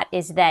a lot,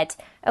 is that,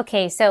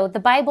 okay, so the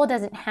Bible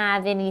doesn't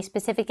have any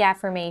specific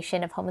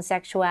affirmation of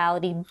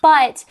homosexuality,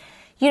 but,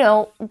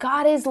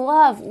 God is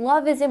love.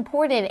 Love is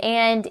important.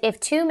 And if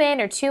two men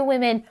or two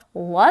women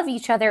love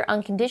each other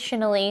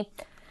unconditionally,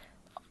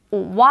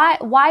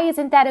 why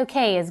isn't that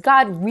okay? Is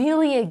God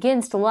really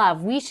against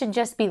love? We should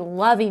just be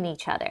loving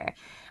each other.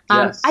 I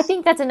Yes.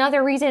 think that's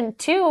another reason,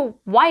 too,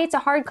 why it's a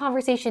hard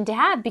conversation to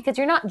have, because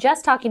you're not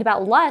just talking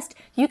about lust.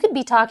 You could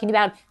be talking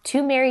about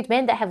two married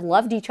men that have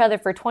loved each other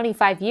for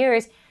 25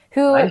 years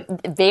who Right.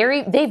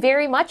 they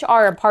very much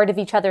are a part of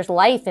each other's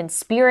life and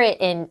spirit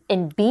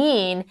and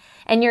being.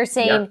 And you're Yep.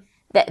 saying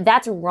that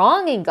that's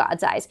wrong in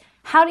God's eyes.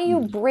 How do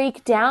you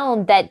break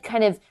down that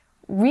kind of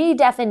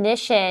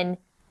redefinition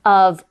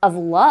of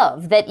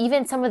love that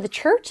even some of the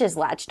churches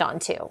latched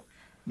onto?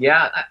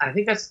 Yeah, I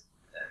think that's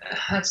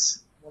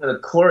one of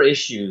the core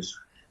issues.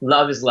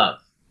 Love is love.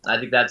 I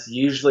think that's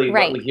usually what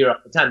Right. we hear all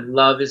the time.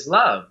 Love is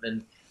love,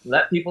 and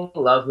let people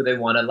love who they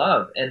want to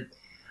love. And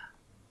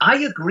I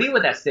agree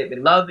with that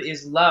statement. Love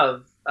is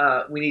love.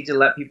 We need to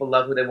let people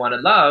love who they want to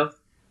love.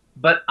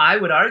 But I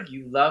would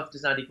argue love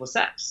does not equal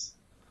sex.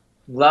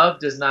 Love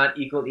does not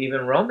equal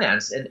even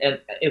romance. And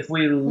if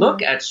we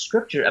look at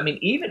Scripture, I mean,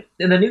 even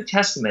in the New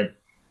Testament,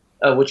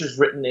 which was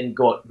written in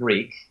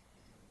Greek,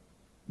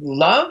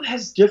 love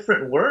has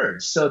different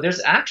words. So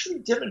there's actually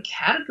different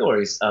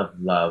categories of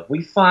love.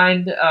 We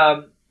find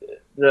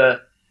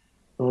the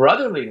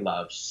brotherly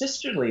love,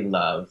 sisterly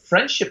love,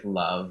 friendship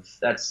love,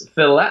 that's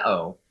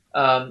phileo.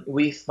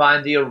 We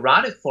find the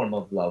erotic form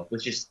of love,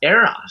 which is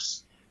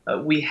eros.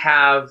 We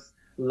have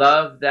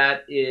love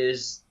that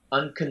is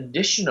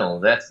unconditional,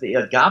 that's the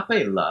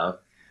agape love.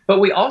 But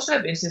we also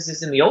have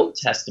instances in the Old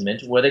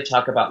Testament where they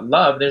talk about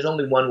love. There's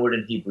only one word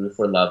in Hebrew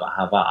for love,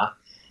 ahava.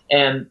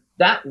 And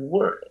that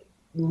word,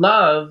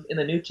 love, in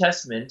the New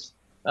Testament,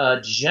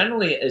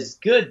 generally is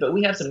good, but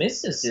we have some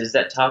instances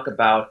that talk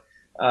about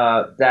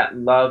that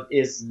love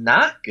is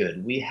not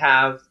good. We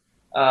have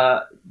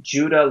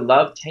Judah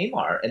loved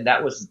Tamar, and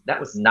that was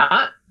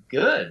not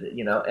good,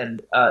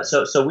 And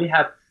so we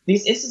have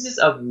these instances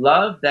of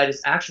love that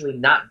is actually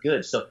not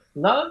good. So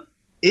love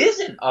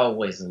isn't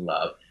always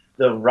love.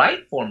 The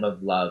right form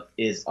of love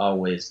is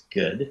always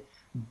good,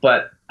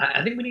 but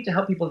I think we need to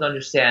help people to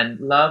understand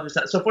love is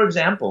not. So, for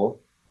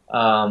example,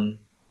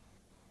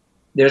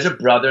 there's a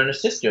brother and a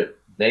sister.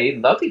 They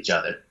love each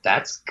other.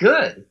 That's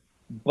good,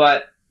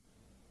 but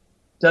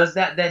does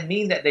that then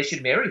mean that they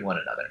should marry one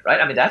another,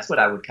 right? I mean, that's what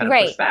I would kind of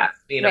push Right. back.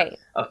 Right.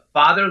 A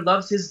father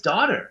loves his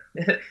daughter.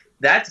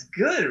 That's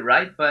good,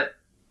 right? But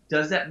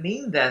does that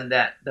mean then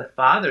that the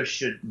father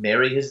should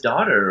marry his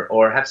daughter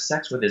or have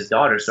sex with his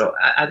daughter? So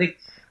I think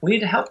we need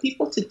to help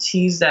people to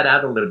tease that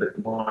out a little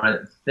bit more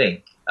and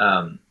think,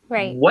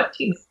 Right. what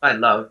do you mean by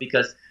love?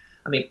 Because,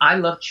 I mean, I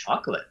love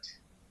chocolate.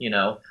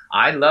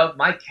 I love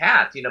my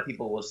cat.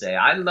 People will say,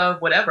 I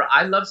love whatever.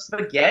 I love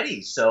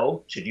spaghetti.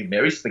 So should you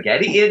marry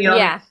spaghetti? I mean,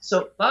 Yeah.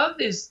 so love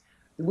is,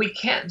 we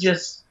can't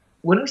just,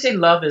 when we say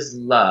love is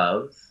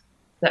love,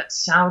 that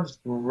sounds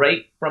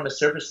great from a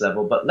surface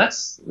level, but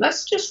let's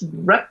just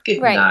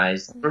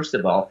recognize, first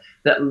of all,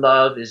 that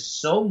love is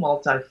so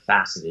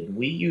multifaceted.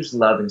 We use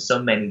love in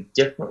so many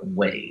different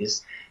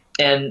ways.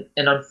 And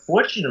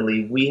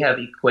unfortunately, we have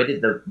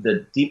equated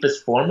the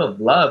deepest form of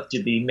love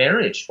to be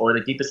marriage, or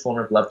the deepest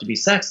form of love to be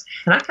sex.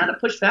 And I kind of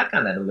push back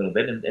on that a little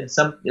bit. And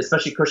some,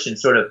 especially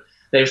Christians,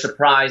 they're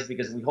surprised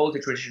because we hold to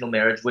traditional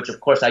marriage, which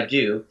of course I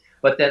do.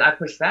 But then I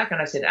push back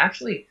and I said,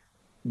 actually,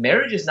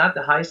 marriage is not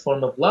the highest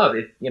form of love.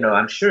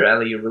 I'm sure,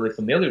 Ellie, you're really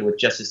familiar with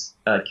Justice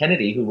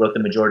Kennedy, who wrote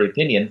the majority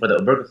opinion for the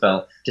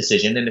Obergefell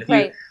decision. And if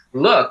you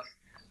look,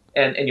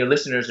 and your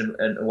listeners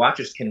and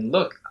watchers can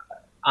look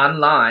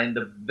online,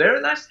 the very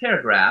last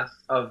paragraph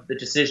of the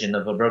decision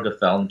of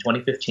Obergefell in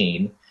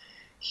 2015,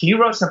 he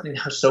wrote something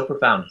that was so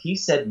profound. He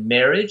said,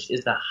 marriage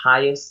is the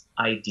highest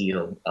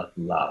ideal of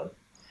love.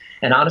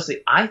 And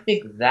honestly, I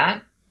think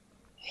that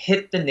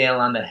hit the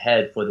nail on the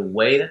head for the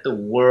way that the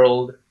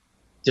world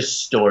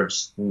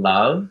distorts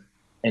love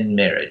and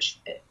marriage.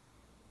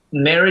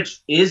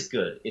 Marriage is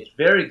good. It's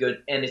very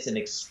good, and it's an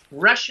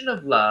expression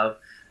of love,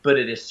 but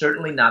it is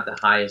certainly not the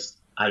highest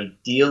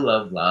ideal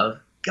of love.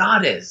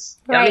 God is.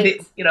 Right. I mean,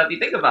 if you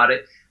think about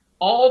it,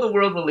 all the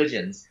world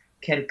religions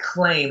can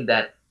claim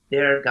that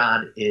their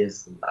God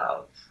is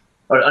love.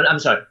 Or, I'm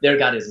sorry, their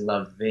God is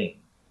loving.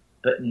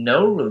 But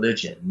no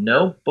religion,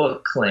 no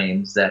book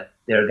claims that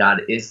their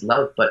God is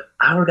love, but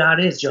our God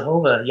is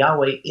Jehovah.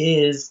 Yahweh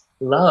is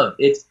love.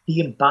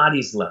 He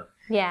embodies love.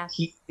 Yeah.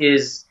 He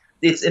is.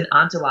 It's an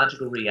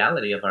ontological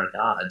reality of our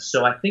God.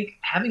 So I think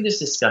having this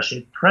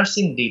discussion,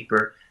 pressing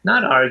deeper,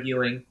 not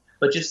arguing,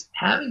 but just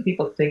having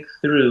people think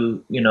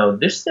through,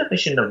 this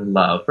definition of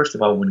love. First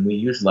of all, when we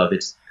use love,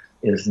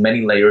 there's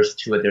many layers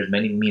to it. There's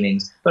many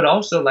meanings, but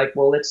also like,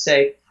 well, let's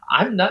say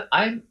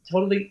I'm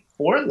totally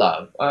for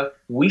love.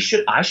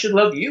 I should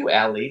love you,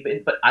 Allie,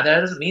 but that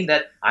doesn't mean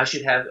that I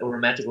should have a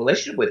romantic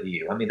relationship with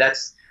you. I mean,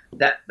 that's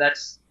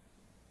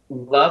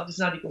love does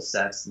not equal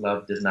sex.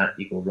 Love does not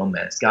equal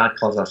romance. God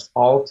calls us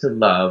all to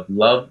love.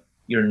 Love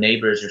your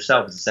neighbor as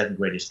yourself is the second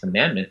greatest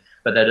commandment,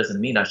 but that doesn't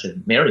mean I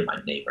should marry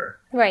my neighbor.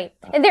 Right.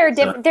 And there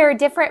are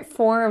different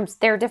forms.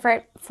 There are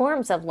different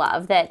forms of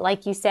love that,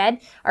 like you said,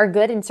 are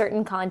good in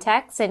certain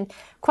contexts. And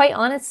quite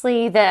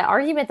honestly, the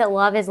argument that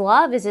love is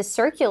a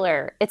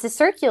circular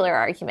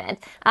argument.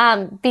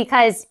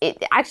 Because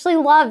actually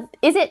love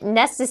isn't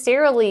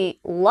necessarily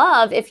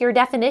love if your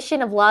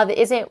definition of love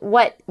isn't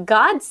what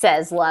God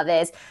says love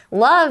is.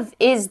 Love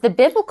is the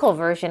biblical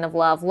version of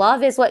love.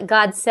 Love is what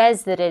God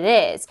says that it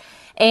is.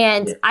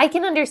 And I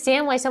can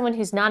understand why someone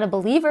who's not a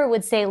believer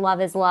would say love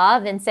is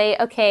love and say,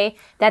 okay,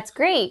 that's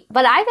great.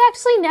 But I've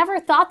actually never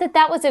thought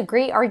that was a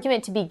great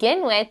argument to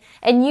begin with.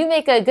 And you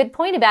make a good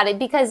point about it,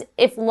 because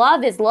if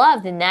love is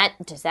love, then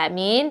does that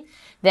mean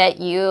that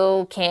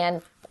you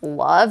can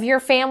love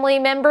your family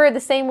member the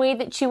same way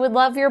that you would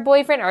love your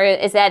boyfriend? Or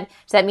does that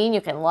mean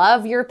you can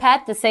love your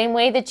pet the same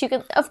way that you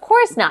can? Of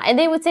course not. And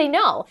they would say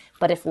no.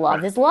 But if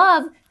love is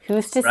love,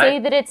 who's to say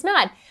that it's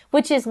not?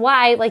 Which is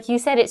why, like you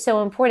said, it's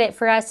so important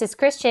for us as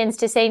Christians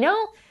to say,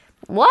 no,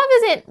 love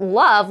isn't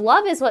love.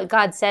 Love is what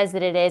God says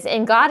that it is.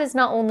 And God is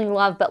not only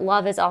love, but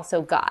love is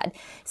also God.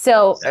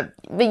 So,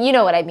 but you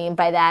know what I mean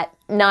by that,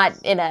 not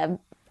in a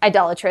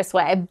idolatrous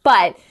way,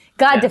 but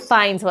God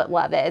defines what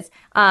love is.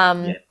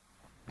 And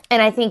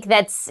I think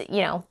that's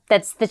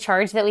the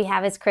charge that we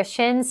have as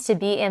Christians, to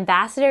be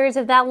ambassadors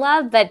of that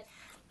love. But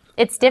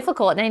it's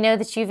difficult. And I know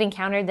that you've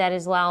encountered that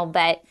as well.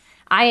 But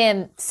I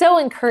am so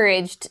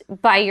encouraged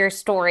by your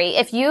story.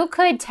 If you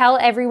could tell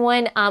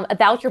everyone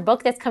about your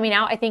book that's coming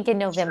out, I think in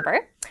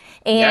November,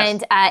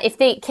 and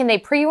can they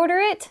pre-order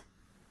it?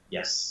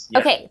 Yes.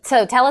 Okay,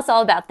 so tell us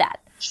all about that.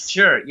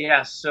 Sure.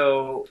 Yeah.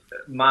 So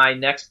my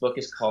next book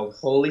is called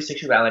Holy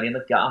Sexuality and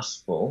the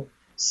Gospel: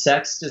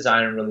 Sex,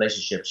 Desire, and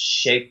Relationships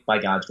Shaped by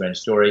God's Grand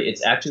Story.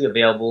 It's actually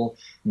available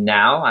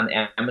now on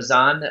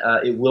Amazon.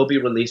 It will be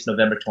released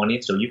November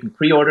 20th, so you can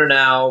pre-order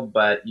now,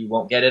 but you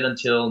won't get it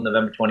until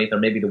November 20th or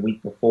maybe the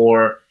week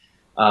before.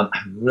 I'm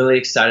really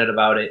excited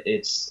about it.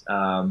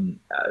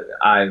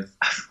 I've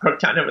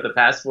worked on it over the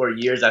past 4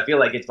 years. I feel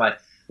like it's my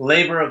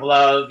labor of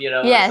love.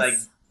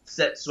 It's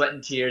like sweat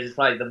and tears. It's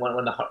probably one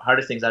of the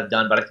hardest things I've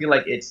done, but I feel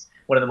like it's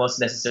one of the most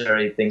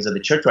necessary things of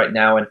the church right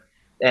now.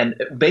 And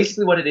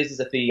basically what it is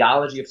a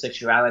theology of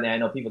sexuality. I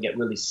know people get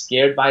really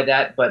scared by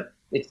that, but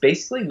it's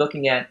basically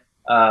looking at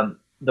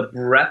the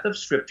breadth of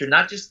Scripture,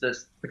 not just the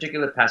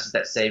particular passages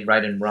that say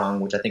right and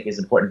wrong, which I think is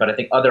important, but I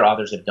think other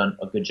authors have done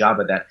a good job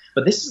of that.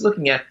 But this is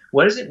looking at,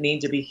 what does it mean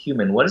to be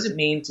human? What does it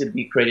mean to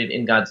be created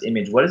in God's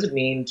image? What does it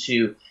mean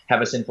to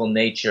have a sinful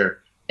nature?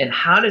 And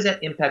how does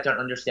that impact our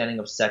understanding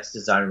of sex,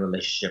 desire, and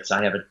relationships?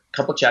 I have a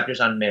couple chapters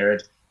on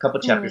marriage, a couple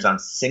chapters on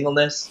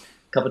singleness,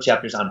 a couple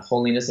chapters on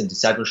holiness and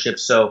discipleship.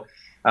 So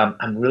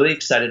I'm really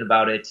excited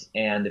about it.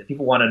 And if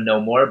people want to know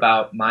more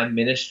about my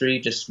ministry,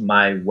 just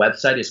my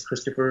website is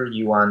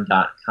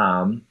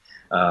ChristopherYuan.com.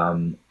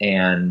 I'm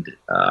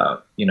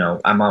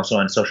also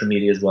on social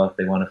media as well if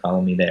they want to follow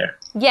me there.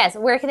 Yes.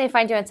 Where can they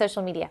find you on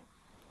social media?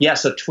 Yeah,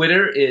 so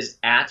Twitter is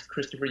at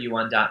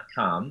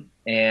ChristopherYuan.com,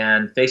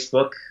 and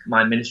Facebook,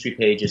 my ministry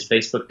page is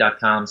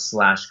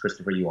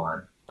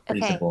Facebook.com/ChristopherYuan.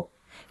 Pretty simple.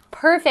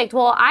 Perfect.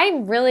 Well,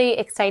 I'm really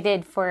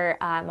excited for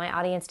my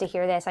audience to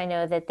hear this. I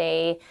know that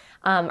they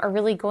are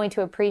really going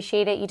to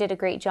appreciate it. You did a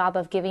great job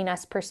of giving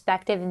us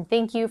perspective, and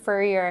thank you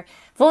for your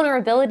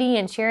vulnerability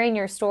and sharing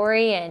your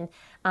story, and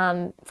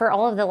for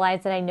all of the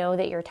lives that I know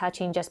that you're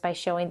touching just by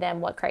showing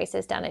them what Christ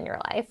has done in your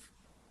life.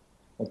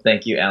 Well,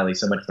 thank you, Allie,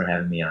 so much for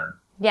having me on.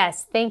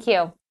 Yes, thank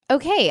you.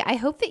 Okay, I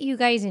hope that you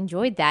guys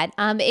enjoyed that.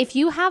 If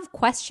you have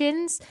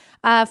questions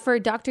for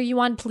Dr.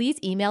 Yuan, please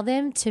email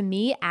them to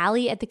me,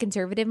 Allie at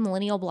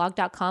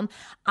theconservativemillennialblog.com.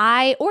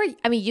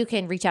 You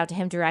can reach out to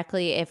him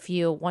directly if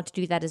you want to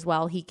do that as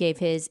well. He gave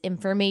his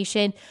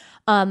information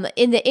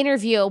in the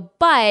interview,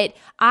 but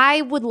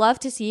I would love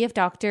to see if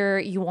Dr.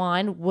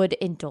 Yuan would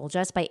indulge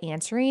us by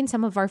answering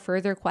some of our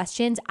further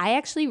questions. I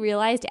actually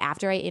realized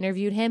after I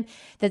interviewed him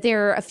that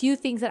there are a few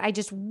things that I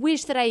just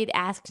wish that I had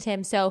asked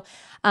him. So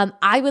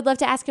I would love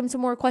to ask him some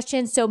more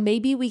questions. So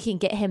maybe we can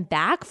get him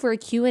back for a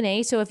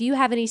Q&A. So if you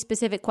have any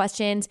specific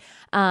questions,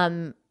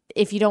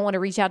 if you don't want to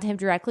reach out to him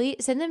directly,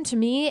 send them to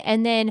me,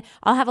 and then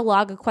I'll have a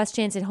log of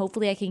questions, and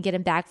hopefully I can get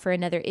him back for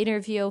another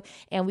interview,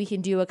 and we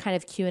can do a kind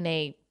of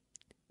Q&A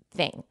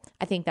thing.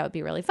 I think that would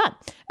be really fun.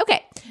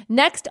 Okay,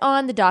 next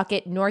on the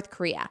docket, North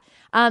Korea.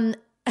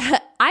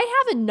 I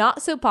have a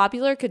not so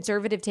popular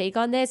conservative take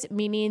on this,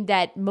 meaning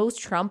that most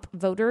Trump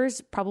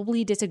voters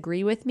probably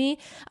disagree with me.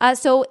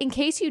 So in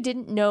case you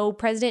didn't know,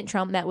 President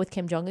Trump met with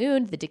Kim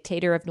Jong-un, the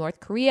dictator of North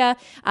Korea.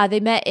 They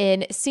met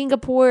in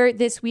Singapore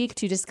this week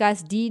to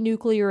discuss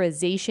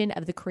denuclearization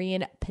of the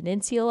Korean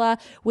Peninsula,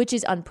 which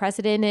is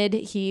unprecedented.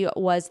 He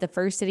was the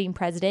first sitting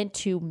president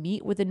to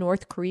meet with the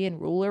North Korean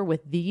ruler,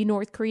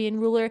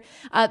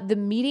 The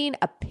meeting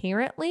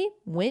apparently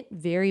went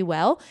very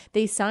well.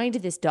 They signed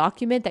this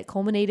document that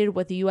culminated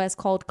what the U.S.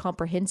 called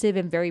comprehensive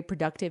and very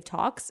productive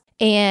talks.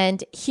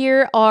 And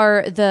here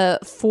are the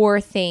 4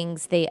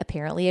 things they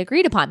apparently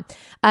agreed upon.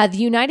 The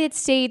United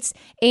States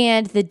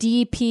and the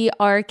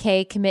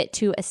DPRK commit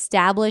to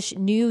establish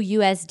new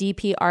U.S.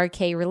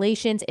 DPRK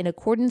relations in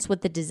accordance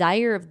with the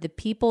desire of the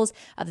peoples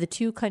of the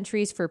 2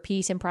 countries for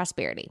peace and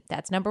prosperity.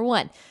 That's number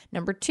 1.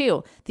 Number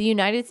 2, the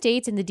United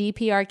States and the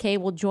DPRK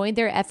will join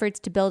their efforts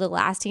to build a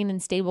lasting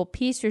and stable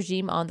peace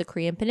regime on the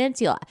Korean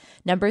Peninsula.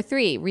 Number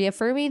 3,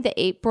 reaffirming the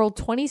April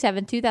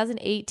 27,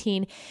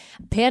 2018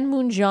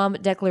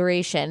 Panmunjom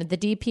Declaration, the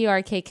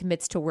DPRK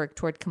commits to work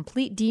toward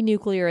complete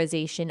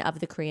denuclearization of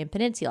the Korean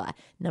Peninsula.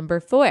 Number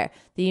 4,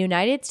 the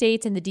United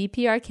States and the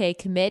DPRK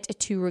commit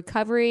to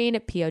recovering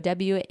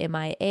POW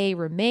MIA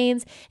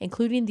remains,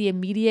 including the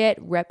immediate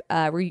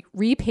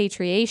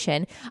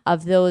repatriation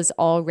of those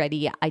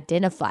already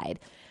identified.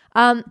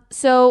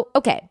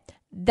 Okay,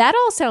 that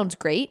all sounds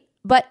great,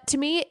 but to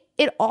me,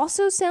 it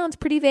also sounds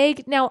pretty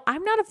vague. Now,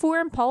 I'm not a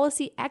foreign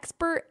policy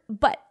expert,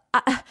 but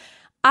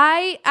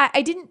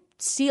I didn't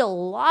see a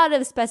lot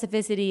of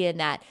specificity in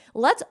that.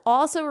 Let's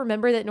also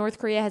remember that North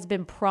Korea has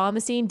been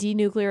promising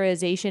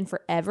denuclearization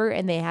forever,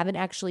 and they haven't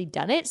actually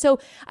done it. So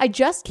I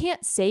just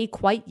can't say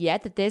quite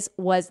yet that this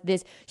was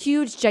this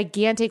huge,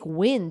 gigantic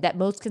win that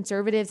most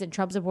conservatives and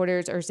Trump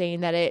supporters are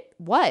saying that it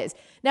was.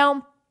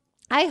 Now,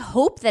 I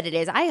hope that it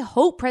is. I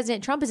hope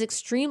President Trump is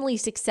extremely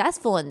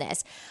successful in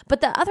this.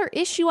 But the other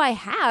issue I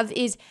have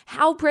is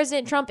how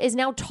President Trump is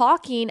now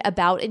talking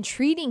about and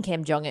treating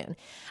Kim Jong-un.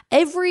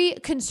 Every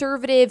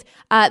conservative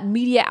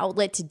media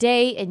outlet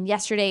today and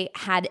yesterday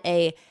had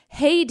a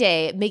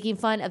heyday making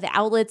fun of the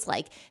outlets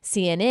like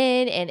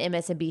CNN and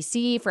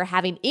MSNBC for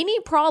having any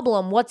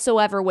problem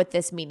whatsoever with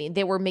this meeting.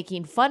 They were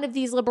making fun of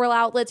these liberal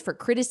outlets for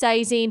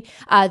criticizing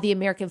the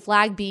American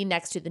flag being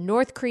next to the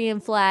North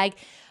Korean flag.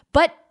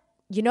 But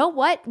you know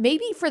what?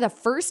 Maybe for the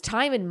first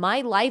time in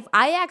my life,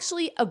 I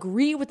actually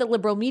agree with the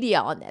liberal media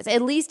on this,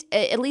 at least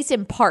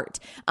in part,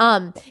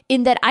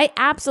 in that I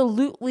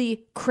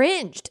absolutely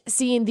cringed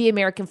seeing the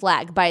American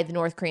flag by the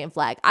North Korean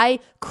flag. I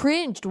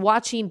cringed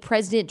watching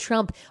President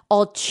Trump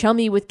all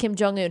chummy with Kim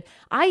Jong-un.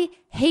 I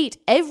hate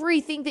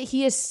everything that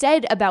he has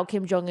said about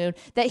Kim Jong-un,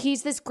 that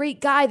he's this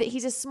great guy, that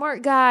he's a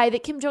smart guy,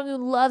 that Kim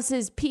Jong-un loves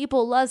his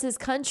people, loves his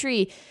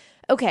country.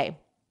 Okay.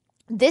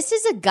 This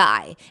is a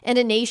guy and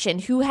a nation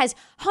who has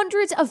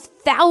hundreds of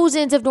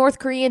thousands of North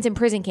Koreans in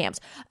prison camps,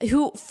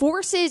 who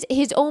forces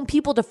his own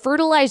people to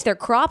fertilize their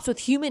crops with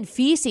human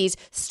feces,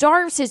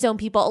 starves his own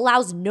people,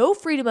 allows no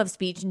freedom of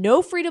speech,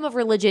 no freedom of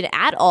religion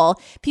at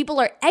all. People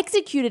are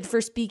executed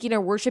for speaking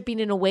or worshiping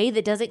in a way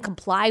that doesn't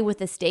comply with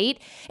the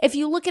state. If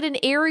you look at an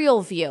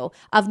aerial view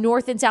of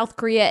North and South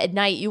Korea at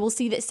night, you will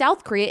see that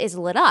South Korea is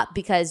lit up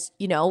because,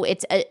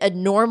 it's a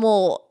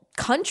normal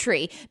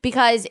country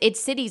because its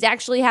cities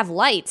actually have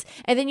lights.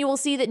 And then you will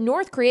see that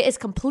North Korea is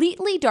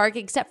completely dark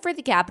except for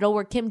the capital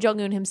where Kim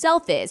Jong-un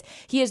himself is.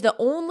 He is the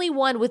only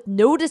one with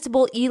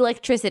noticeable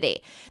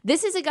electricity.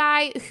 This is a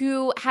guy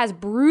who has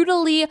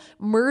brutally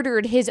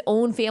murdered his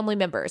own family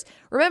members.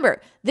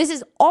 Remember, this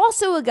is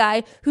also a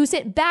guy who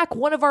sent back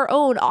one of our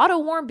own,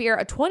 Otto Warmbier,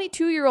 a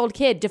 22-year-old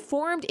kid,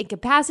 deformed,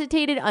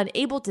 incapacitated,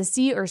 unable to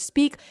see or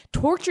speak,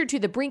 tortured to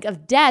the brink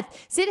of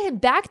death, sent him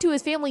back to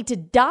his family to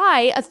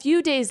die a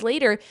few days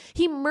later.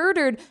 He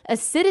murdered a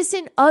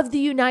citizen of the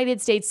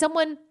United States,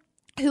 someone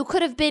who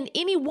could have been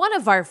any one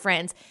of our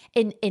friends.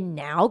 And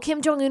now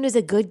Kim Jong-un is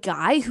a good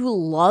guy who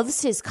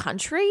loves his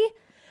country?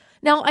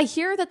 Now, I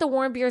hear that the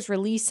Warmbiers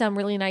released some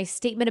really nice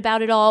statement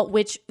about it all,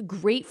 which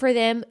great for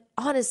them.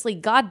 Honestly,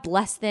 God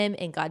bless them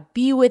and God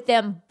be with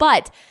them.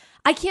 But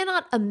I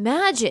cannot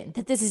imagine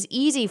that this is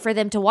easy for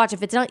them to watch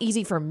if it's not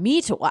easy for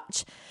me to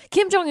watch.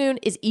 Kim Jong-un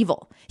is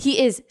evil.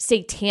 He is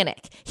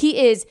satanic.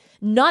 He is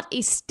not a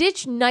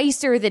stitch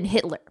nicer than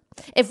Hitler.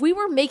 If we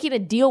were making a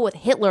deal with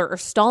Hitler or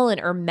Stalin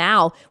or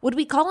Mao, would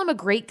we call him a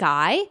great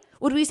guy?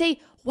 Would we say,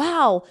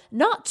 wow,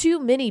 not too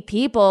many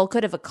people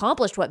could have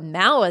accomplished what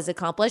Mao has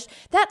accomplished?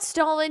 That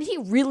Stalin, he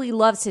really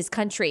loves his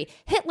country.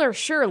 Hitler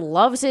sure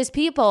loves his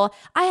people.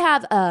 I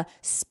have a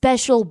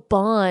special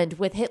bond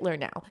with Hitler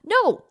now.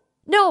 No,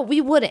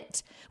 we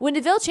wouldn't. When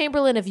Neville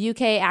Chamberlain of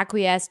UK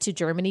acquiesced to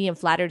Germany and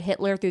flattered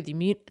Hitler through the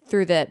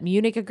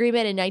Munich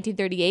Agreement in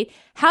 1938,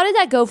 how did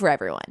that go for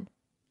everyone?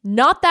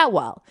 Not that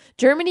well.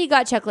 Germany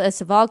got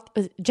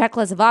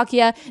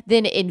Czechoslovakia,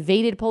 then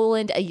invaded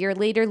Poland a year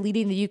later,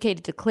 leading the UK to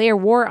declare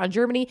war on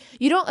Germany.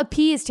 You don't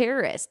appease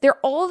terrorists. They're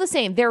all the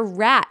same. They're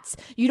rats.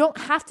 You don't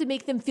have to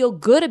make them feel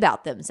good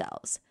about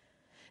themselves.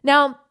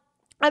 Now,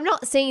 I'm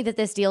not saying that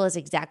this deal is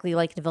exactly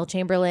like Neville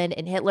Chamberlain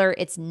and Hitler.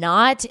 It's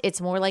not.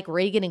 It's more like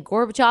Reagan and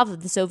Gorbachev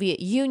of the Soviet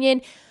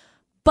Union.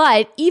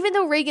 But even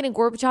though Reagan and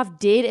Gorbachev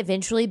did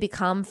eventually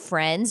become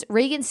friends,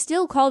 Reagan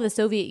still called the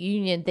Soviet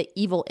Union the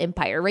evil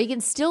empire.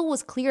 Reagan still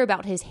was clear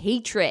about his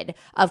hatred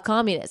of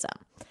communism.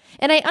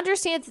 And I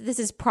understand that this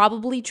is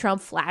probably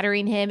Trump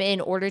flattering him in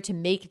order to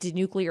make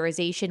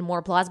denuclearization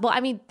more plausible.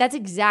 I mean, that's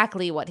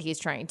exactly what he's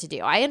trying to do.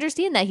 I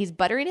understand that he's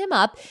buttering him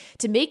up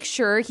to make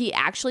sure he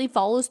actually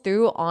follows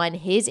through on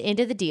his end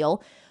of the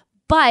deal.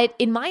 But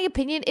in my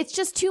opinion, it's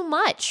just too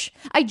much.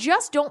 I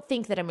just don't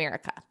think that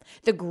America,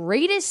 the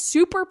greatest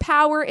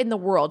superpower in the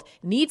world,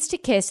 needs to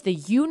kiss the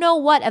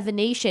you-know-what of a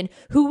nation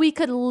who we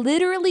could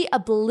literally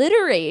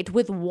obliterate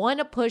with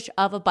one push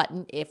of a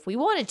button if we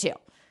wanted to.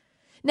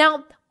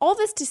 Now, all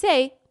this to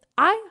say,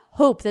 I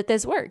hope that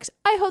this works.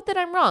 I hope that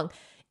I'm wrong.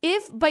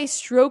 If by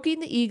stroking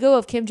the ego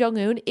of Kim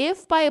Jong-un,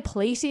 if by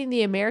placing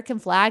the American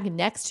flag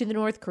next to the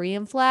North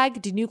Korean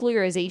flag,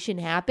 denuclearization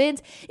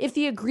happens, if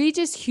the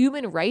egregious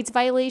human rights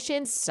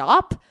violations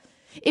stop,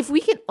 if we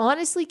can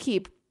honestly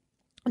keep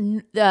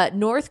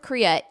North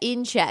Korea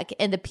in check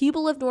and the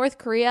people of North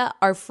Korea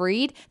are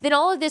freed, then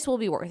all of this will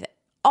be worth it.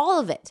 All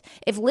of it.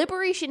 If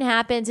liberation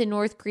happens in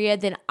North Korea,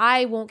 then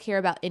I won't care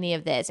about any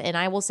of this. And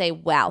I will say,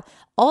 wow,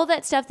 all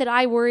that stuff that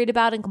I worried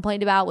about and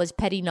complained about was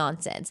petty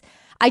nonsense.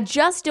 I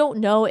just don't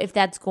know if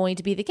that's going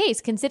to be the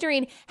case,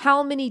 considering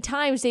how many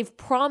times they've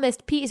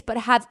promised peace but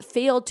have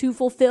failed to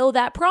fulfill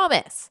that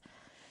promise.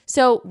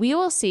 So we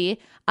will see.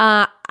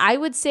 I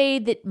would say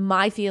that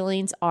my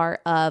feelings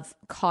are of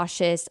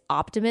cautious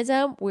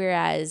optimism,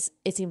 whereas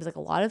it seems like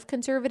a lot of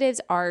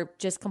conservatives are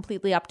just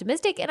completely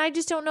optimistic. And I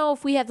just don't know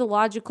if we have the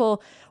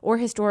logical or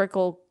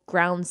historical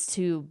grounds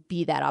to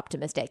be that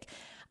optimistic.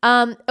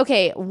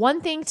 Okay,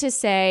 one thing to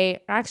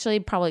say, actually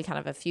probably kind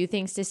of a few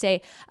things to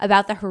say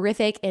about the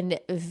horrific and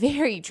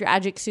very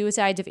tragic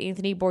suicides of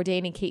Anthony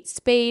Bourdain and Kate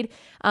Spade.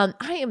 I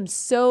am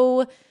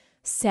so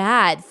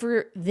sad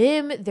for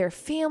them, their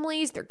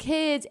families, their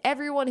kids,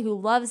 everyone who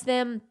loves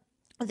them.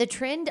 The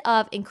trend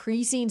of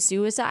increasing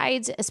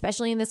suicides,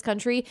 especially in this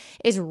country,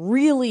 is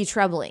really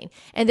troubling.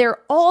 And there are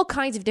all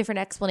kinds of different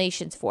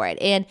explanations for it.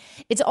 And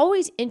it's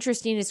always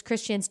interesting as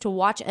Christians to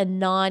watch a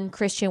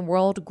non-Christian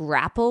world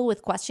grapple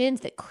with questions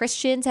that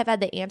Christians have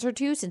had the answer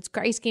to since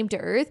Christ came to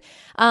earth.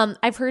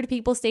 I've heard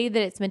people say that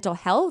it's mental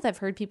health. I've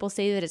heard people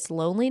say that it's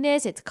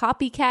loneliness. It's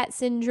copycat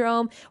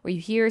syndrome, where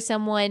you hear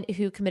someone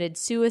who committed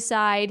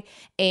suicide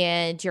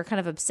and you're kind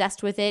of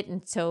obsessed with it.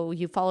 And so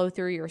you follow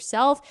through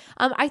yourself.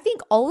 I think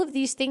all of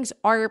these things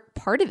are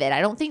part of it.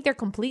 I don't think they're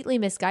completely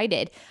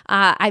misguided.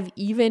 I've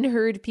even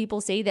heard people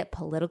say that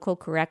political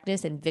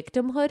correctness and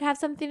victimhood have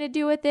something to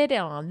do with it.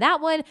 And on that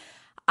one,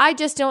 I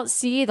just don't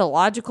see the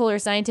logical or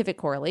scientific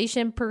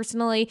correlation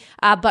personally.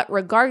 But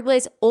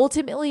regardless,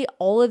 ultimately,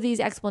 all of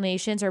these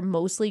explanations are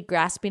mostly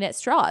grasping at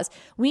straws.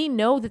 We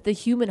know that the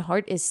human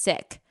heart is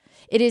sick.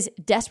 It is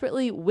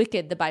desperately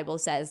wicked, the Bible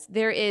says.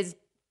 There is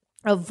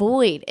a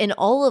void in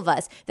all of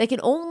us that can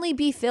only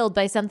be filled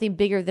by something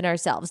bigger than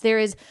ourselves. There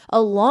is a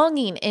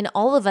longing in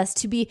all of us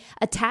to be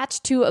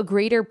attached to a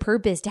greater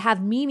purpose, to have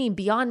meaning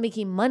beyond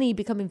making money,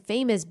 becoming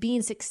famous,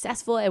 being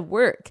successful at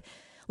work.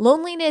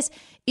 Loneliness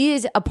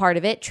is a part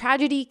of it.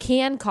 Tragedy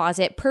can cause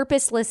it.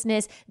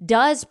 Purposelessness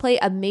does play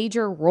a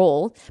major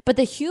role, but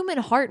the human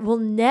heart will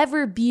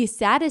never be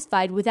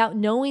satisfied without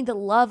knowing the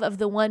love of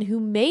the one who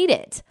made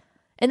it.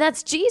 And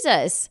that's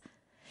Jesus.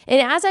 And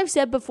as I've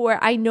said before,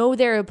 I know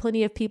there are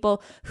plenty of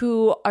people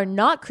who are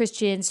not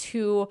Christians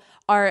who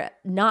are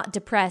not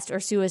depressed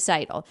or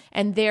suicidal.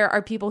 And there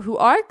are people who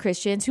are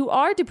Christians who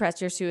are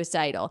depressed or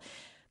suicidal.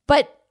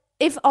 But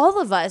if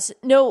all of us,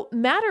 no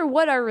matter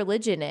what our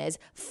religion is,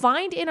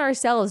 find in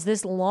ourselves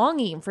this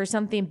longing for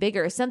something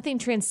bigger, something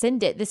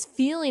transcendent, this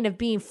feeling of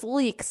being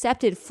fully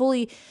accepted,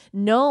 fully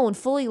known,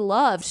 fully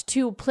loved,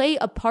 to play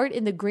a part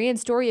in the grand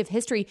story of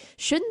history,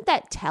 shouldn't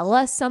that tell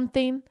us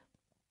something?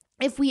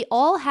 If we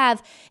all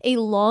have a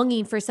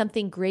longing for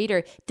something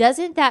greater,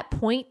 doesn't that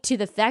point to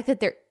the fact that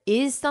there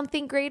is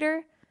something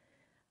greater?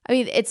 I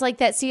mean, it's like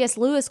that C.S.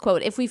 Lewis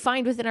quote, if we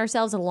find within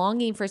ourselves a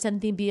longing for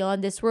something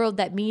beyond this world,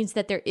 that means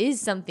that there is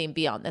something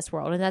beyond this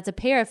world. And that's a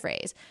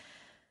paraphrase.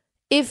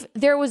 If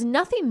there was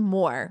nothing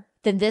more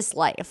than this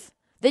life,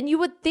 then you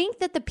would think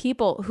that the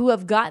people who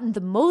have gotten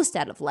the most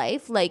out of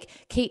life, like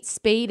Kate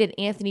Spade and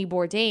Anthony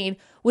Bourdain,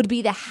 would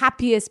be the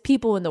happiest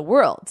people in the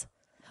world.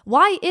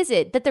 Why is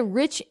it that the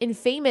rich and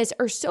famous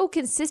are so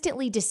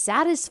consistently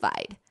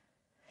dissatisfied?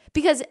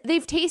 Because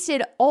they've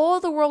tasted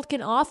all the world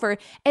can offer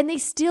and they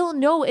still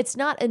know it's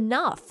not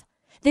enough.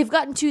 They've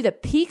gotten to the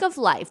peak of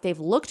life. They've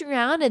looked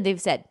around and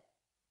they've said,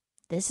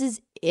 this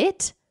is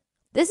it?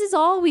 This is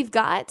all we've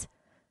got?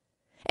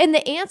 And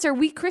the answer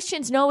we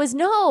Christians know is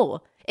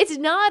no, it's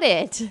not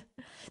it.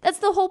 That's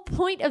the whole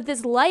point of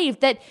this life,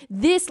 that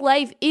this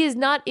life is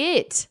not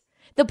it.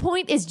 The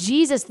point is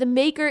Jesus, the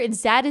maker and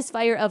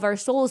satisfier of our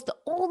souls, the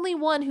only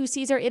one who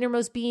sees our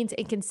innermost beings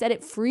and can set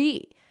it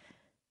free.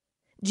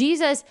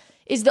 Jesus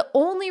is the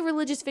only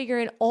religious figure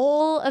in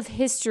all of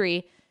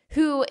history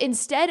who,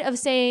 instead of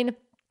saying,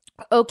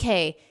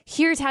 okay,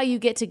 here's how you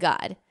get to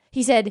God.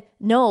 He said,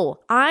 no,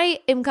 I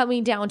am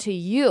coming down to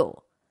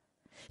you.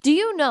 Do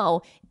you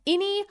know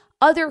any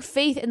other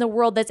faith in the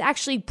world that's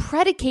actually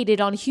predicated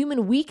on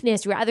human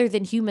weakness rather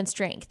than human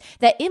strength,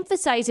 that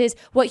emphasizes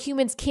what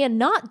humans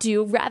cannot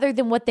do rather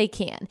than what they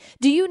can?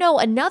 Do you know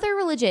another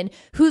religion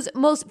whose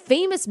most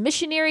famous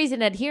missionaries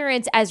and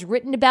adherents, as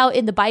written about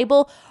in the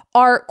Bible,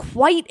 are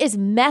quite as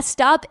messed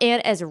up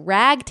and as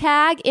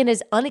ragtag and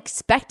as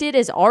unexpected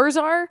as ours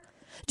are?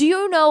 Do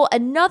you know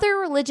another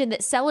religion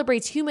that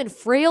celebrates human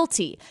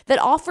frailty, that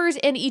offers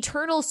an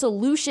eternal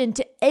solution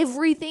to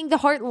everything the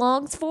heart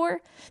longs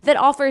for, that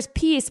offers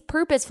peace,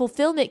 purpose,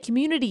 fulfillment,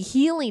 community,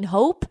 healing,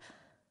 hope?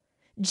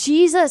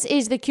 Jesus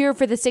is the cure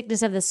for the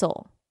sickness of the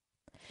soul.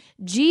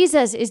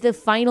 Jesus is the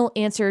final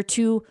answer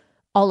to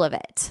all of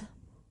it.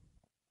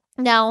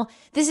 Now,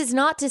 this is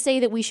not to say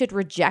that we should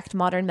reject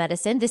modern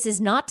medicine. This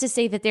is not to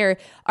say that there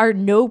are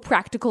no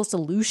practical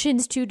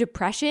solutions to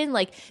depression,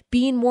 like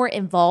being more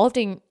involved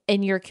in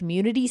your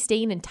community,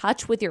 staying in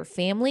touch with your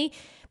family.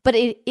 But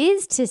it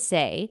is to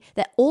say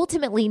that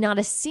ultimately not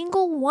a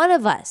single one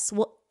of us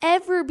will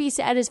ever be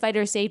satisfied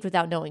or saved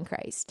without knowing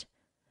Christ.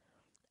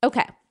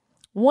 Okay,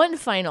 one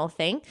final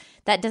thing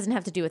that doesn't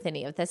have to do with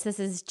any of this. This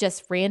is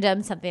just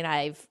random, something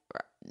I've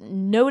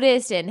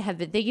noticed and have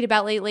been thinking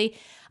about lately.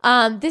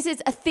 This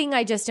is a thing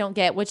I just don't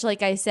get, which,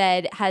 like I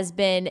said, has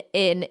been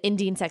an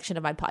ending section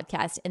of my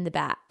podcast in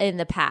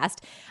the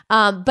past.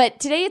 But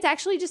today it's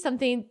actually just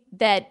something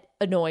that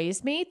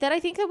annoys me that I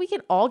think that we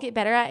can all get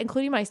better at,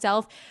 including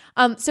myself.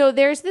 So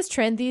there's this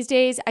trend these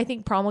days, I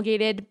think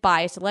promulgated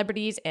by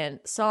celebrities and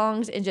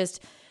songs and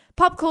just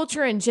pop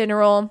culture in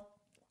general.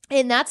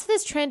 And that's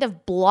this trend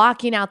of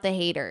blocking out the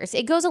haters.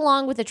 It goes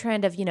along with the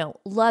trend of,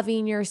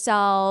 loving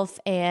yourself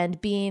and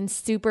being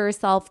super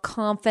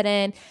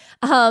self-confident.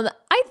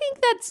 I think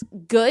that's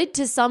good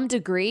to some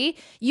degree.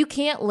 You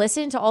can't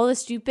listen to all the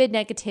stupid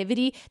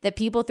negativity that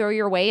people throw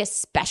your way,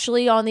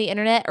 especially on the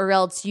internet, or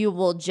else you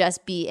will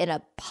just be in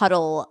a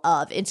puddle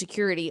of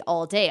insecurity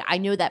all day. I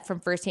know that from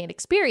firsthand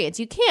experience.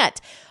 You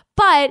can't.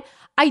 But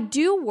I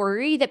do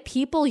worry that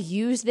people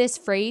use this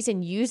phrase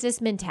and use this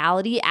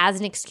mentality as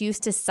an excuse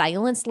to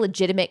silence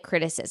legitimate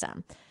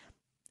criticism.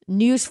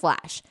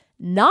 Newsflash,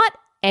 not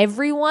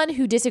everyone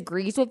who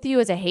disagrees with you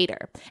is a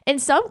hater,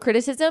 and some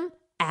criticism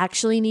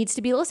actually needs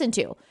to be listened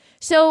to.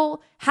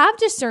 So have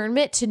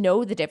discernment to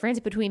know the difference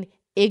between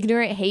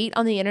ignorant hate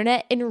on the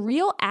internet and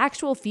real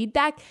actual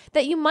feedback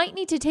that you might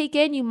need to take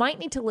in, you might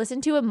need to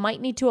listen to, and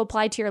might need to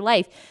apply to your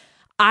life.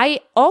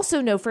 I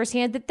also know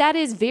firsthand that that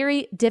is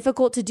very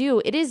difficult to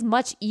do. It is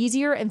much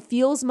easier and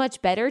feels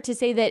much better to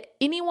say that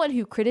anyone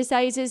who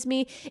criticizes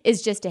me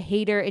is just a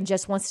hater and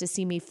just wants to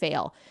see me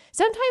fail.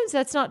 Sometimes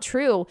that's not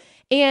true.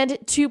 And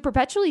to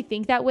perpetually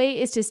think that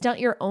way is to stunt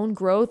your own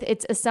growth.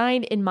 It's a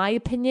sign, in my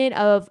opinion,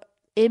 of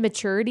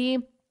immaturity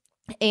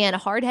and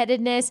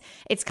hard-headedness.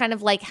 It's kind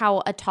of like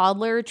how a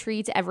toddler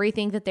treats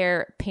everything that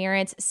their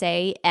parents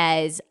say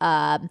as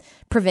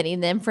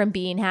preventing them from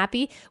being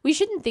happy. We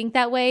shouldn't think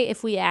that way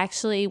if we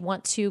actually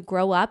want to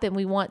grow up and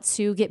we want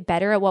to get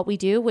better at what we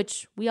do,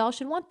 which we all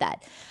should want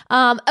that.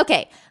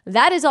 Okay,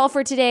 that is all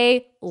for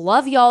today.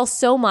 Love y'all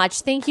so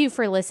much. Thank you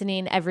for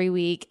listening every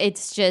week.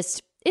 It's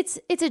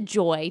a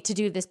joy to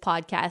do this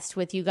podcast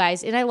with you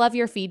guys, and I love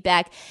your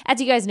feedback.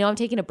 As you guys know, I'm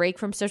taking a break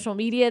from social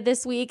media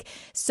this week,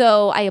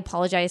 so I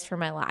apologize for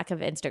my lack of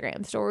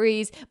Instagram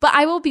stories, but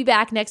I will be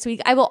back next week.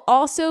 I will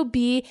also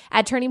be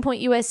at Turning Point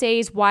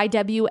USA's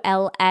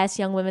YWLS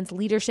Young Women's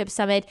Leadership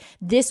Summit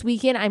this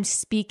weekend. I'm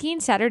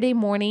speaking Saturday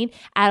morning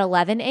at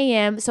 11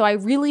 a.m., so I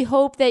really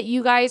hope that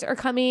you guys are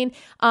coming.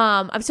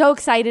 I'm so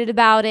excited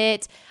about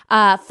it.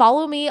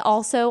 Follow me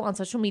also on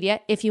social media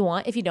if you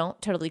want. If you don't,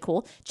 totally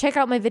cool. Check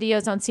out my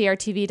videos on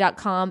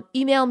crtv.com.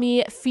 Email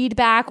me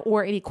feedback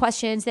or any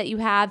questions that you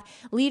have.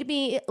 Leave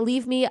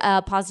me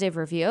a positive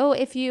review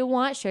if you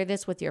want. Share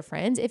this with your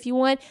friends if you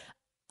want.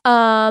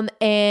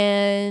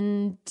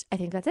 And I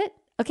think that's it.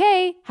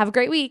 Okay. Have a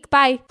great week.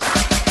 Bye.